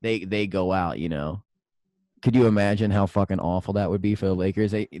 they go out, Could you imagine how fucking awful that would be for the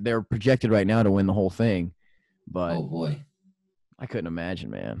Lakers? They're projected right now to win the whole thing, but oh boy, I couldn't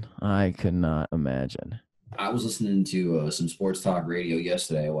imagine, man. I could not imagine. I was listening to some sports talk radio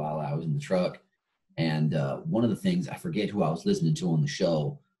yesterday while I was in the truck, and one of the things, I forget who I was listening to on the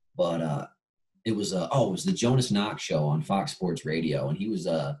show, but it was the Jonas Knox show on Fox Sports Radio, and he was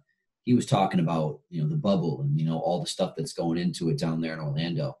talking about the bubble and all the stuff that's going into it down there in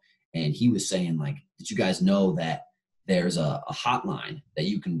Orlando, and he was saying like, did you guys know that there's a hotline that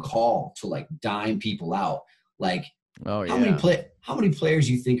you can call to like dime people out? Like, oh yeah, how many players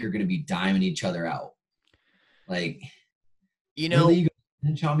you think are going to be diming each other out? Like, really, you gonna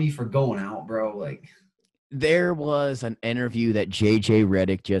pinch on me for going out, bro? Like. There was an interview that JJ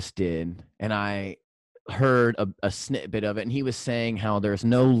Redick just did, and I heard a snippet of it, and he was saying how there's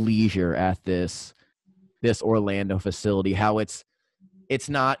no leisure at this Orlando facility, how it's it's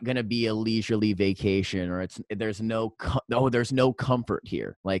not going to be a leisurely vacation, or there's no comfort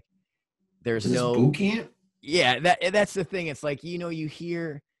here. Like there's Is this no, boot camp? yeah, that's the thing. It's like, you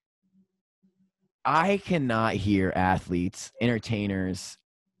hear, I cannot hear athletes, entertainers,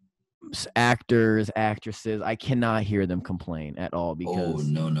 actors, actresses, I cannot hear them complain at all, Oh, because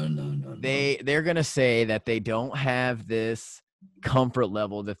no. they're going to say that they don't have this comfort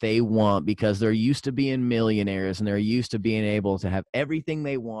level that they want, because they're used to being millionaires and they're used to being able to have everything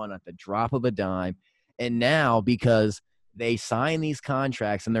they want at the drop of a dime. And now, because they sign these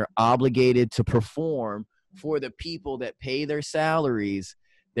contracts and they're obligated to perform for the people that pay their salaries,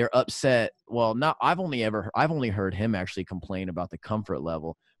 they're upset. Well, not, I've only heard him actually complain about the comfort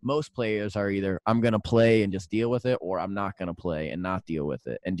level. Most players are either, I'm going to play and just deal with it, or I'm not going to play and not deal with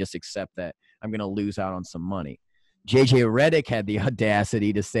it and just accept that I'm going to lose out on some money. JJ Redick had the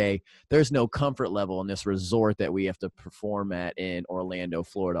audacity to say there's no comfort level in this resort that we have to perform at in Orlando,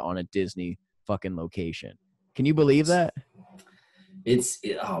 Florida, on a Disney fucking location. Can you believe that?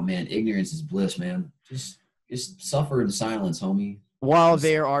 Oh man, ignorance is bliss, man. Just suffer in silence, homie. While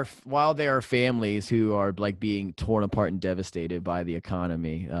there are families who are like being torn apart and devastated by the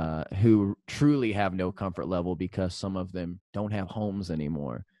economy, who truly have no comfort level because some of them don't have homes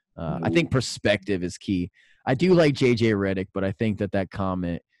anymore. I think perspective is key. I do like JJ Redick, but I think that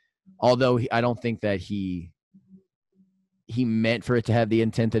comment, although I don't think that he meant for it to have the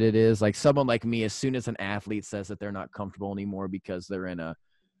intent that it is. Like someone like me, as soon as an athlete says that they're not comfortable anymore because they're in a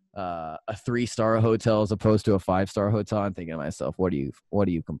 3-star hotel as opposed to a 5-star hotel, I'm thinking to myself, what are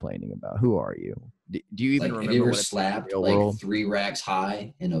you complaining about? Who are you? Do you even remember? Have you ever slapped like world? 3 racks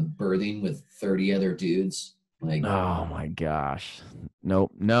high in a berthing with 30 other dudes? Like, oh my gosh,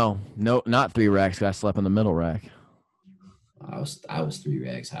 nope, no, not 3 racks. I slept in the middle rack. I was 3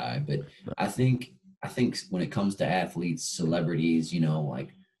 racks high, but I think when it comes to athletes, celebrities,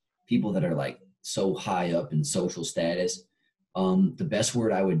 like people that are like so high up in social status, the best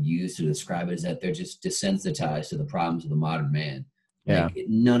word I would use to describe it is that they're just desensitized to the problems of the modern man. Like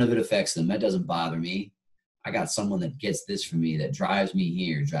none of it affects them. That doesn't bother me. I got someone that gets this for me, that drives me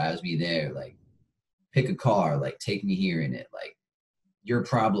here, drives me there. Like, pick a car, like take me here in it. Like, your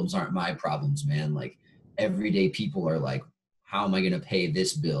problems aren't my problems, man. Like, everyday people are like, how am I going to pay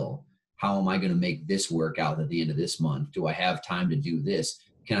this bill? How am I going to make this work out at the end of this month? Do I have time to do this?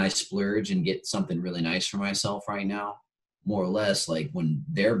 Can I splurge and get something really nice for myself right now? More or less, like when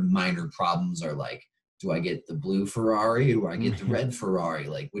their minor problems are like, do I get the blue Ferrari or do I get the red Ferrari?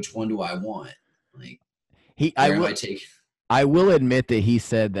 Like, which one do I want? Like, I will admit that he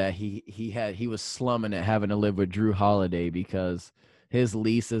said that he was slumming at having to live with Drew Holiday because his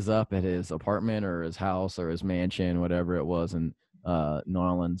lease is up at his apartment or his house or his mansion, whatever it was in New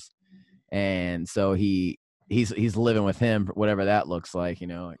Orleans, and so he's living with him, whatever that looks like.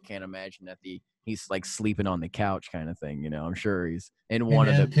 I can't imagine that he's like sleeping on the couch kind of thing. I'm sure he's in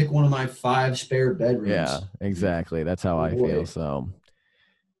pick one of my 5 spare bedrooms. Yeah, exactly. That's how I feel. So.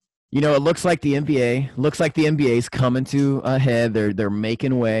 It looks like the NBA is coming to a head. They're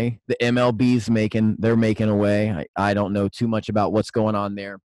making way. The MLB's making a way. I don't know too much about what's going on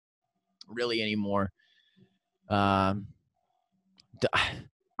there really anymore. I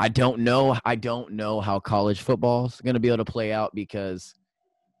don't know how college football is going to be able to play out, because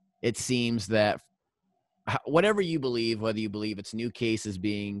it seems that whatever you believe, whether you believe it's new cases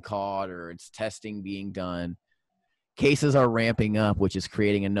being caught or it's testing being done, cases are ramping up, which is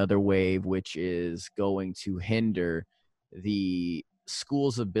creating another wave, which is going to hinder the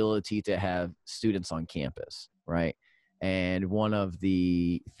school's ability to have students on campus, right? And one of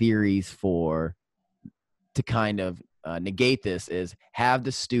the theories to kind of negate this is have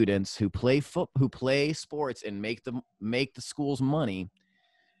the students who play sports and make the school's money,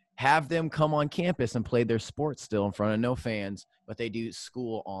 have them come on campus and play their sports still in front of no fans, but they do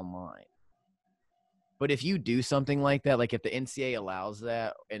school online. But if you do something like that, like if the NCAA allows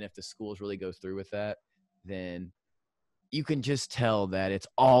that and if the schools really go through with that, then you can just tell that it's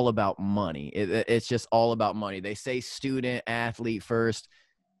all about money. It's just all about money. They say student athlete first.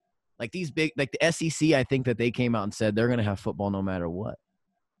 Like these big, like the SEC, I think that they came out and said they're going to have football no matter what.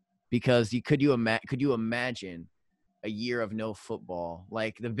 Because could you imagine a year of no football?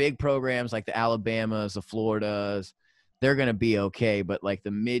 Like the big programs like the Alabamas, the Floridas, they're going to be okay. But like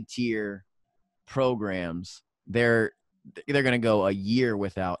the mid-tier programs, they're going to go a year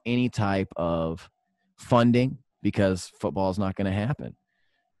without any type of funding because football is not going to happen.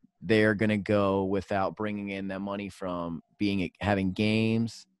 They're going to go without bringing in that money from having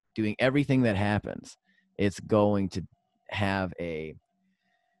games, doing everything that happens. It's going to have I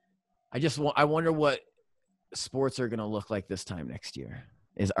wonder what sports are going to look like this time next year?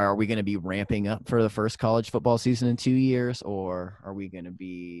 Are we going to be ramping up for the first college football season in 2 years, or are we going to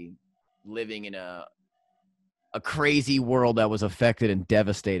be living in a crazy world that was affected and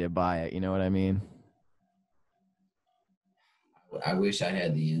devastated by it? You know what I mean? I wish I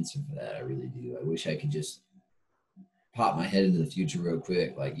had the answer for that. I really do. I wish I could just pop my head into the future real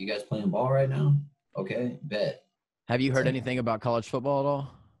quick. Like, you guys playing ball right now? Okay, bet. Have you It's heard like, anything about college football at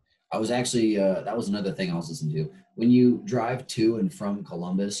all? I was actually that was another thing I was listening to. When you drive to and from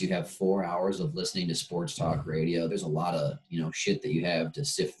Columbus, you have 4 hours of listening to sports talk radio. There's a lot of shit that you have to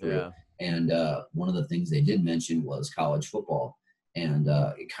sift through. Yeah. And one of the things they did mention was college football, and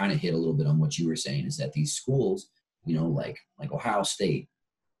it kind of hit a little bit on what you were saying. Is that these schools, like Ohio State,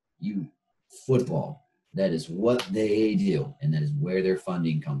 you football, that is what they do, and that is where their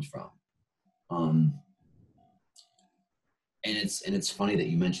funding comes from. Um, and it's funny that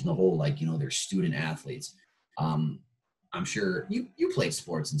you mentioned the whole they're student athletes. I'm sure you played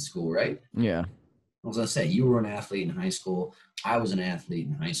sports in school, right? Yeah. I was gonna say you were an athlete in high school. I was an athlete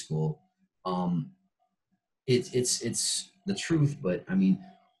in high school. Um, it's the truth, but I mean,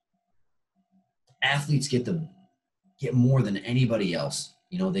 athletes get more than anybody else.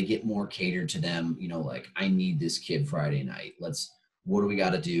 They get more catered to them. Like, I need this kid Friday night. What do we got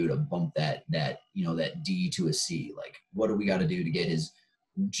to do to bump that D to a C? Like, what do we got to do to get his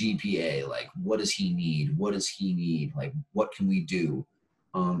GPA? Like, what does he need? What does he need? Like, what can we do?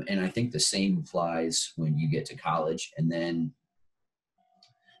 And I think the same applies when you get to college. And then,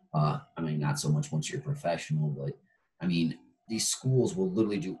 I mean, not so much once you're professional, but I mean, these schools will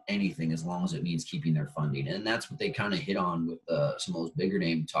literally do anything as long as it means keeping their funding. And that's what they kind of hit on with some of those bigger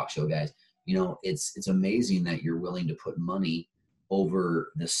name talk show guys. It's amazing that you're willing to put money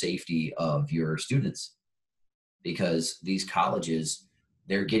over the safety of your students, because these colleges,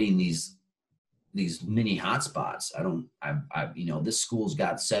 they're getting these mini hotspots. This school's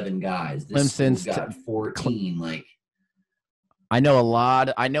got 7 guys. This school's got 14. Like, I know a lot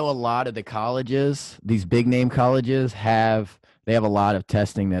of the colleges, these big name colleges have a lot of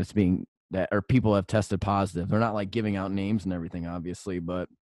testing or people have tested positive. They're not like giving out names and everything, obviously, but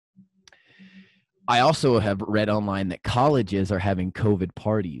I also have read online that colleges are having COVID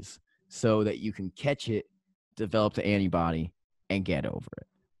parties so that you can catch it, develop the antibody, and get over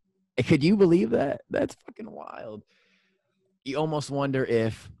it. Could you believe that? That's fucking wild. You almost wonder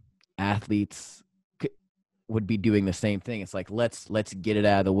if athletes would be doing the same thing. It's like, let's get it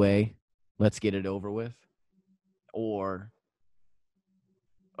out of the way. Let's get it over with. Or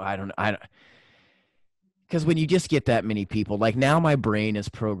I don't because when you just get that many people, like, now my brain is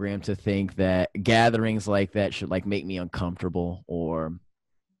programmed to think that gatherings like that should like make me uncomfortable, or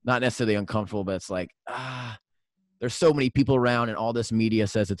not necessarily uncomfortable, but it's like, there's so many people around and all this media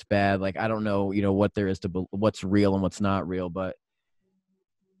says it's bad. Like, I don't know, what there is what's real and what's not real, but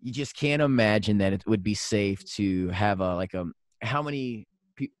you just can't imagine that it would be safe to have how many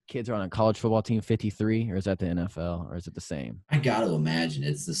kids are on a college football team? 53, or is that the NFL, or is it the same? I got to imagine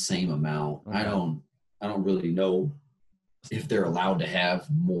it's the same amount. Okay. I don't really know if they're allowed to have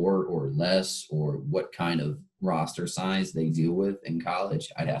more or less, or what kind of roster size they deal with in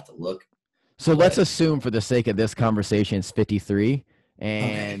college. I'd have to look. So let's assume, for the sake of this conversation, it's 53.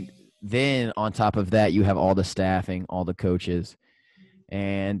 And then on top of that, you have all the staffing, all the coaches.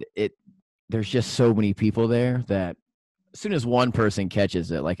 And there's just so many people there that as soon as one person catches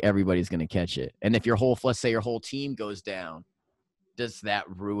it, like, everybody's going to catch it. And if let's say your whole team goes down, does that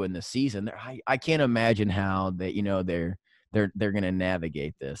ruin the season? I can't imagine how that, they're going to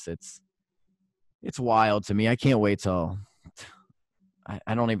navigate this. It's wild to me. I can't wait till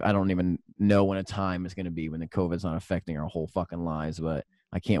I don't even know when a time is going to be when the COVID's not affecting our whole fucking lives, but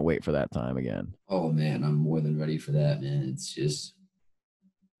I can't wait for that time again. Oh man, I'm more than ready for that, man. It's just,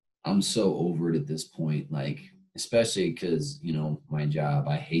 I'm so over it at this point. Like, especially because, my job,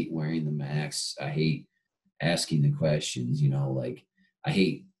 I hate wearing the masks. I hate asking the questions, like, I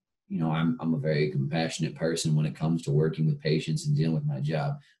hate, I'm a very compassionate person when it comes to working with patients and dealing with my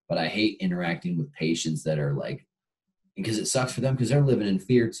job, but I hate interacting with patients that are like, because it sucks for them, because they're living in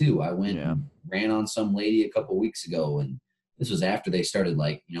fear too. I went and ran on some lady a couple of weeks ago, and this was after they started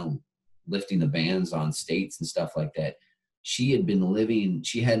lifting the bans on states and stuff like that. She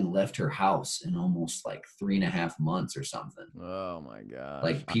hadn't left her house in almost 3.5 months or something. Oh my God.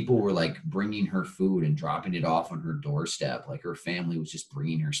 Like, people were bringing her food and dropping it off on her doorstep. Like, her family was just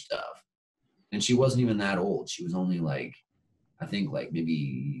bringing her stuff. And she wasn't even that old. She was only I think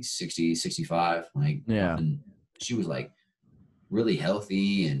maybe 60, 65. She was really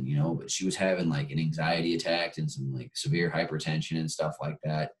healthy, and, but she was having an anxiety attack and some severe hypertension and stuff like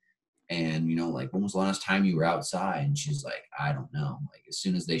that. And, like, when was the last time you were outside? And she's like, I don't know. Like, as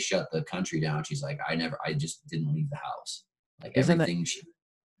soon as they shut the country down, she's like, I just didn't leave the house. Like, Isn't that? everything she,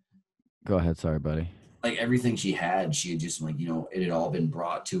 Go ahead. Sorry, buddy. like, everything she had, she had just, like, it had all been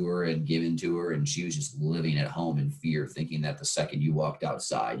brought to her and given to her. And she was just living at home in fear, thinking that the second you walked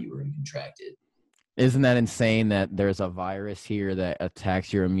outside, you were going to contract it. Isn't that insane that there's a virus here that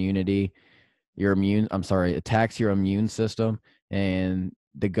attacks your immunity, attacks your immune system, and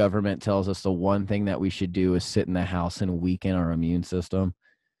the government tells us the one thing that we should do is sit in the house and weaken our immune system.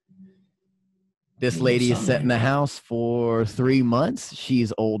 This lady is sitting in the house for 3 months.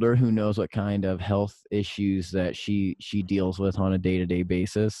 She's older. Who knows what kind of health issues that she deals with on a day-to-day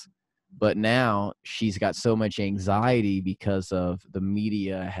basis. But now she's got so much anxiety because of the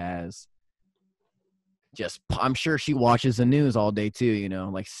media has just, I'm sure she watches the news all day too,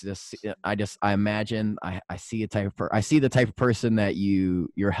 like I imagine I see the type of person that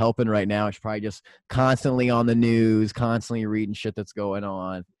you're helping right now. It's probably just constantly on the news, constantly reading shit that's going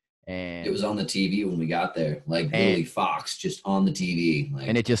on. And it was on the TV when we got there, like literally Fox, just on the TV. Like,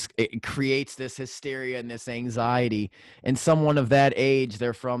 and it creates this hysteria and this anxiety. And someone of that age,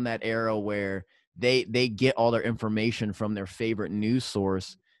 they're from that era where they get all their information from their favorite news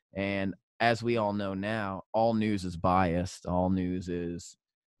source. And as we all know now, all news is biased. All news is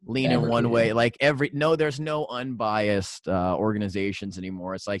leaning one way. Like there's no unbiased organizations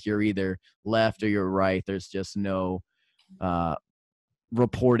anymore. It's like you're either left or you're right. There's just no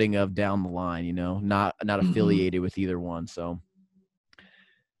reporting of down the line, not affiliated with either one. So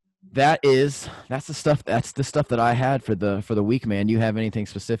that's the stuff that I had for the week, man. Do you have anything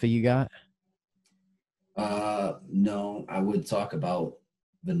specific you got? No, I would talk about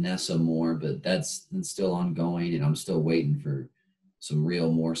Vanessa more, but that's still ongoing, and I'm still waiting for some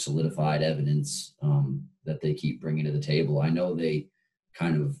real more solidified evidence that they keep bringing to the table. I know they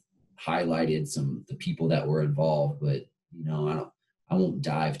kind of highlighted the people that were involved, but I won't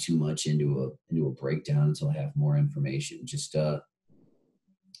dive too much into a breakdown until I have more information. Just to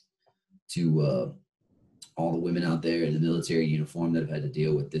all the women out there in the military uniform that have had to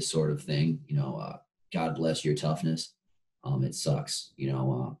deal with this sort of thing, God bless your toughness. It sucks,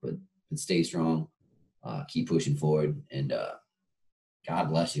 but stay strong, keep pushing forward, and God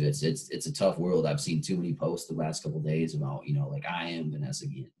bless you. It's a tough world. I've seen too many posts the last couple of days about, like, I am Vanessa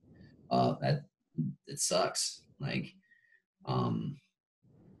again. That it sucks. Like,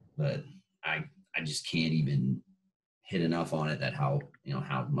 but I just can't even hit enough on it that how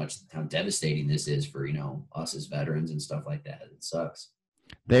devastating this is for, us as veterans and stuff like that. It sucks.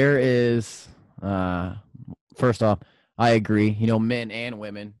 There is, first off, I agree. Men and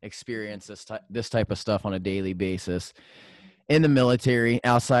women experience this type of stuff on a daily basis in the military,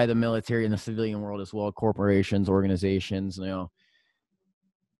 outside the military, in the civilian world as well, corporations, organizations.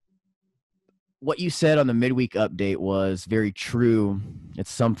 What you said on the midweek update was very true.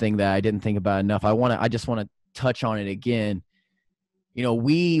 It's something that I didn't think about enough. I just want to touch on it again.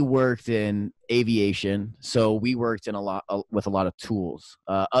 We worked in aviation, so we worked with a lot of tools.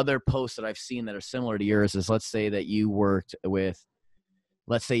 Other posts that I've seen that are similar to yours is, let's say that you worked with,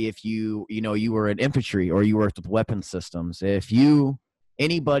 let's say if you were in infantry or you worked with weapon systems.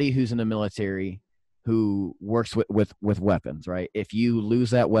 Anybody who's in the military who works with weapons, right? If you lose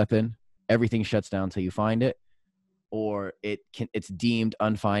that weapon, everything shuts down until you find it, or it's deemed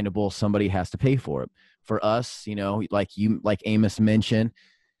unfindable. Somebody has to pay for it. For us, like Amos mentioned,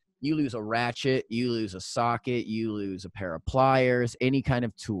 you lose a ratchet, you lose a socket, you lose a pair of pliers, any kind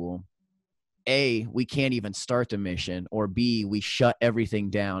of tool. A, we can't even start the mission, or B, we shut everything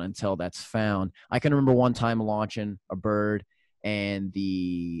down until that's found. I can remember one time launching a bird, and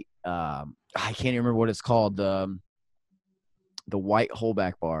I can't even remember what it's called, the white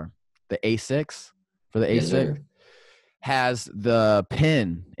holeback bar, the A6 for the A6. Yes, has the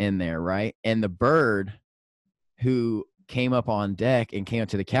pin in there, right? And the bird who came up on deck and came up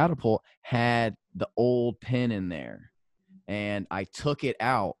to the catapult had the old pin in there. And I took it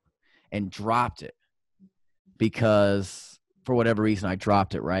out and dropped it because for whatever reason I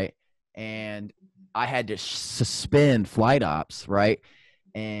dropped it, right? And I had to suspend flight ops, right?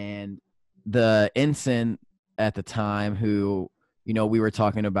 And the ensign at the time who, we were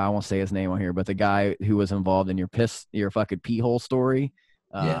talking about, I won't say his name on here, but the guy who was involved in your fucking pee hole story.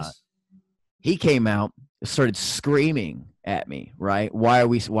 Yes. He came out, started screaming at me, right? Why do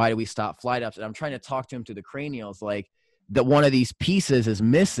we stop flight ups? And I'm trying to talk to him through the cranials, like that one of these pieces is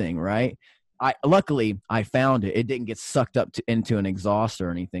missing, right? Luckily I found it. It didn't get sucked up into an exhaust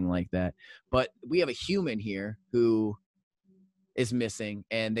or anything like that. But we have a human here who is missing,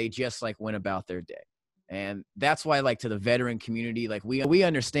 and they just went about their day. And that's why, like, to the veteran community, like, we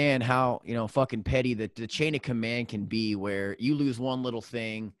understand how, fucking petty the chain of command can be, where you lose one little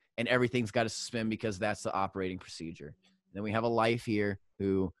thing and everything's got to suspend because that's the operating procedure. And then we have a life here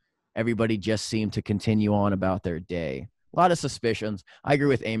who everybody just seemed to continue on about their day. A lot of suspicions. I agree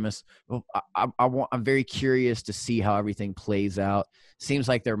with Amos. I'm very curious to see how everything plays out. Seems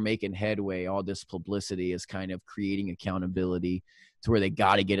like they're making headway. All this publicity is kind of creating accountability to where they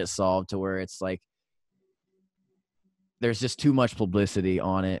got to get it solved, to where it's like there's just too much publicity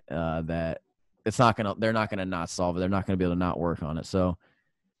on it that they're not gonna not solve it. They're not gonna be able to not work on it. So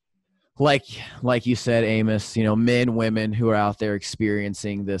like you said, Amos, men, women who are out there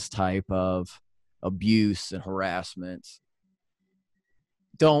experiencing this type of abuse and harassment,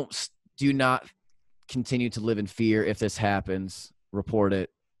 do not continue to live in fear. If this happens, report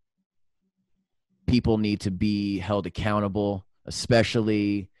it. People need to be held accountable,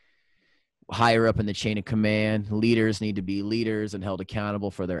 especially higher up in the chain of command. Leaders need to be leaders and held accountable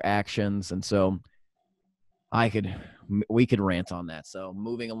for their actions. And so we could rant on that. So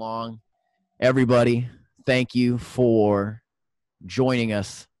moving along, everybody, thank you for joining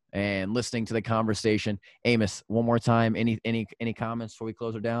us and listening to the conversation. Amos, one more time, any comments before we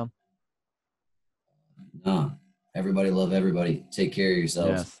close it down? No, everybody love everybody. Take care of yourselves.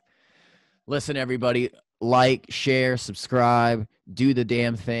 Yes. Listen, everybody, like, share, subscribe, do the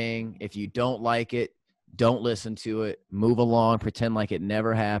damn thing. If you don't like it, don't listen to it. Move along, pretend like it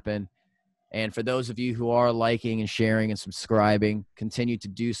never happened. And for those of you who are liking and sharing and subscribing, continue to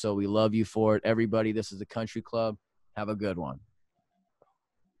do so. We love you for it. Everybody, this is the Country Club. Have a good one.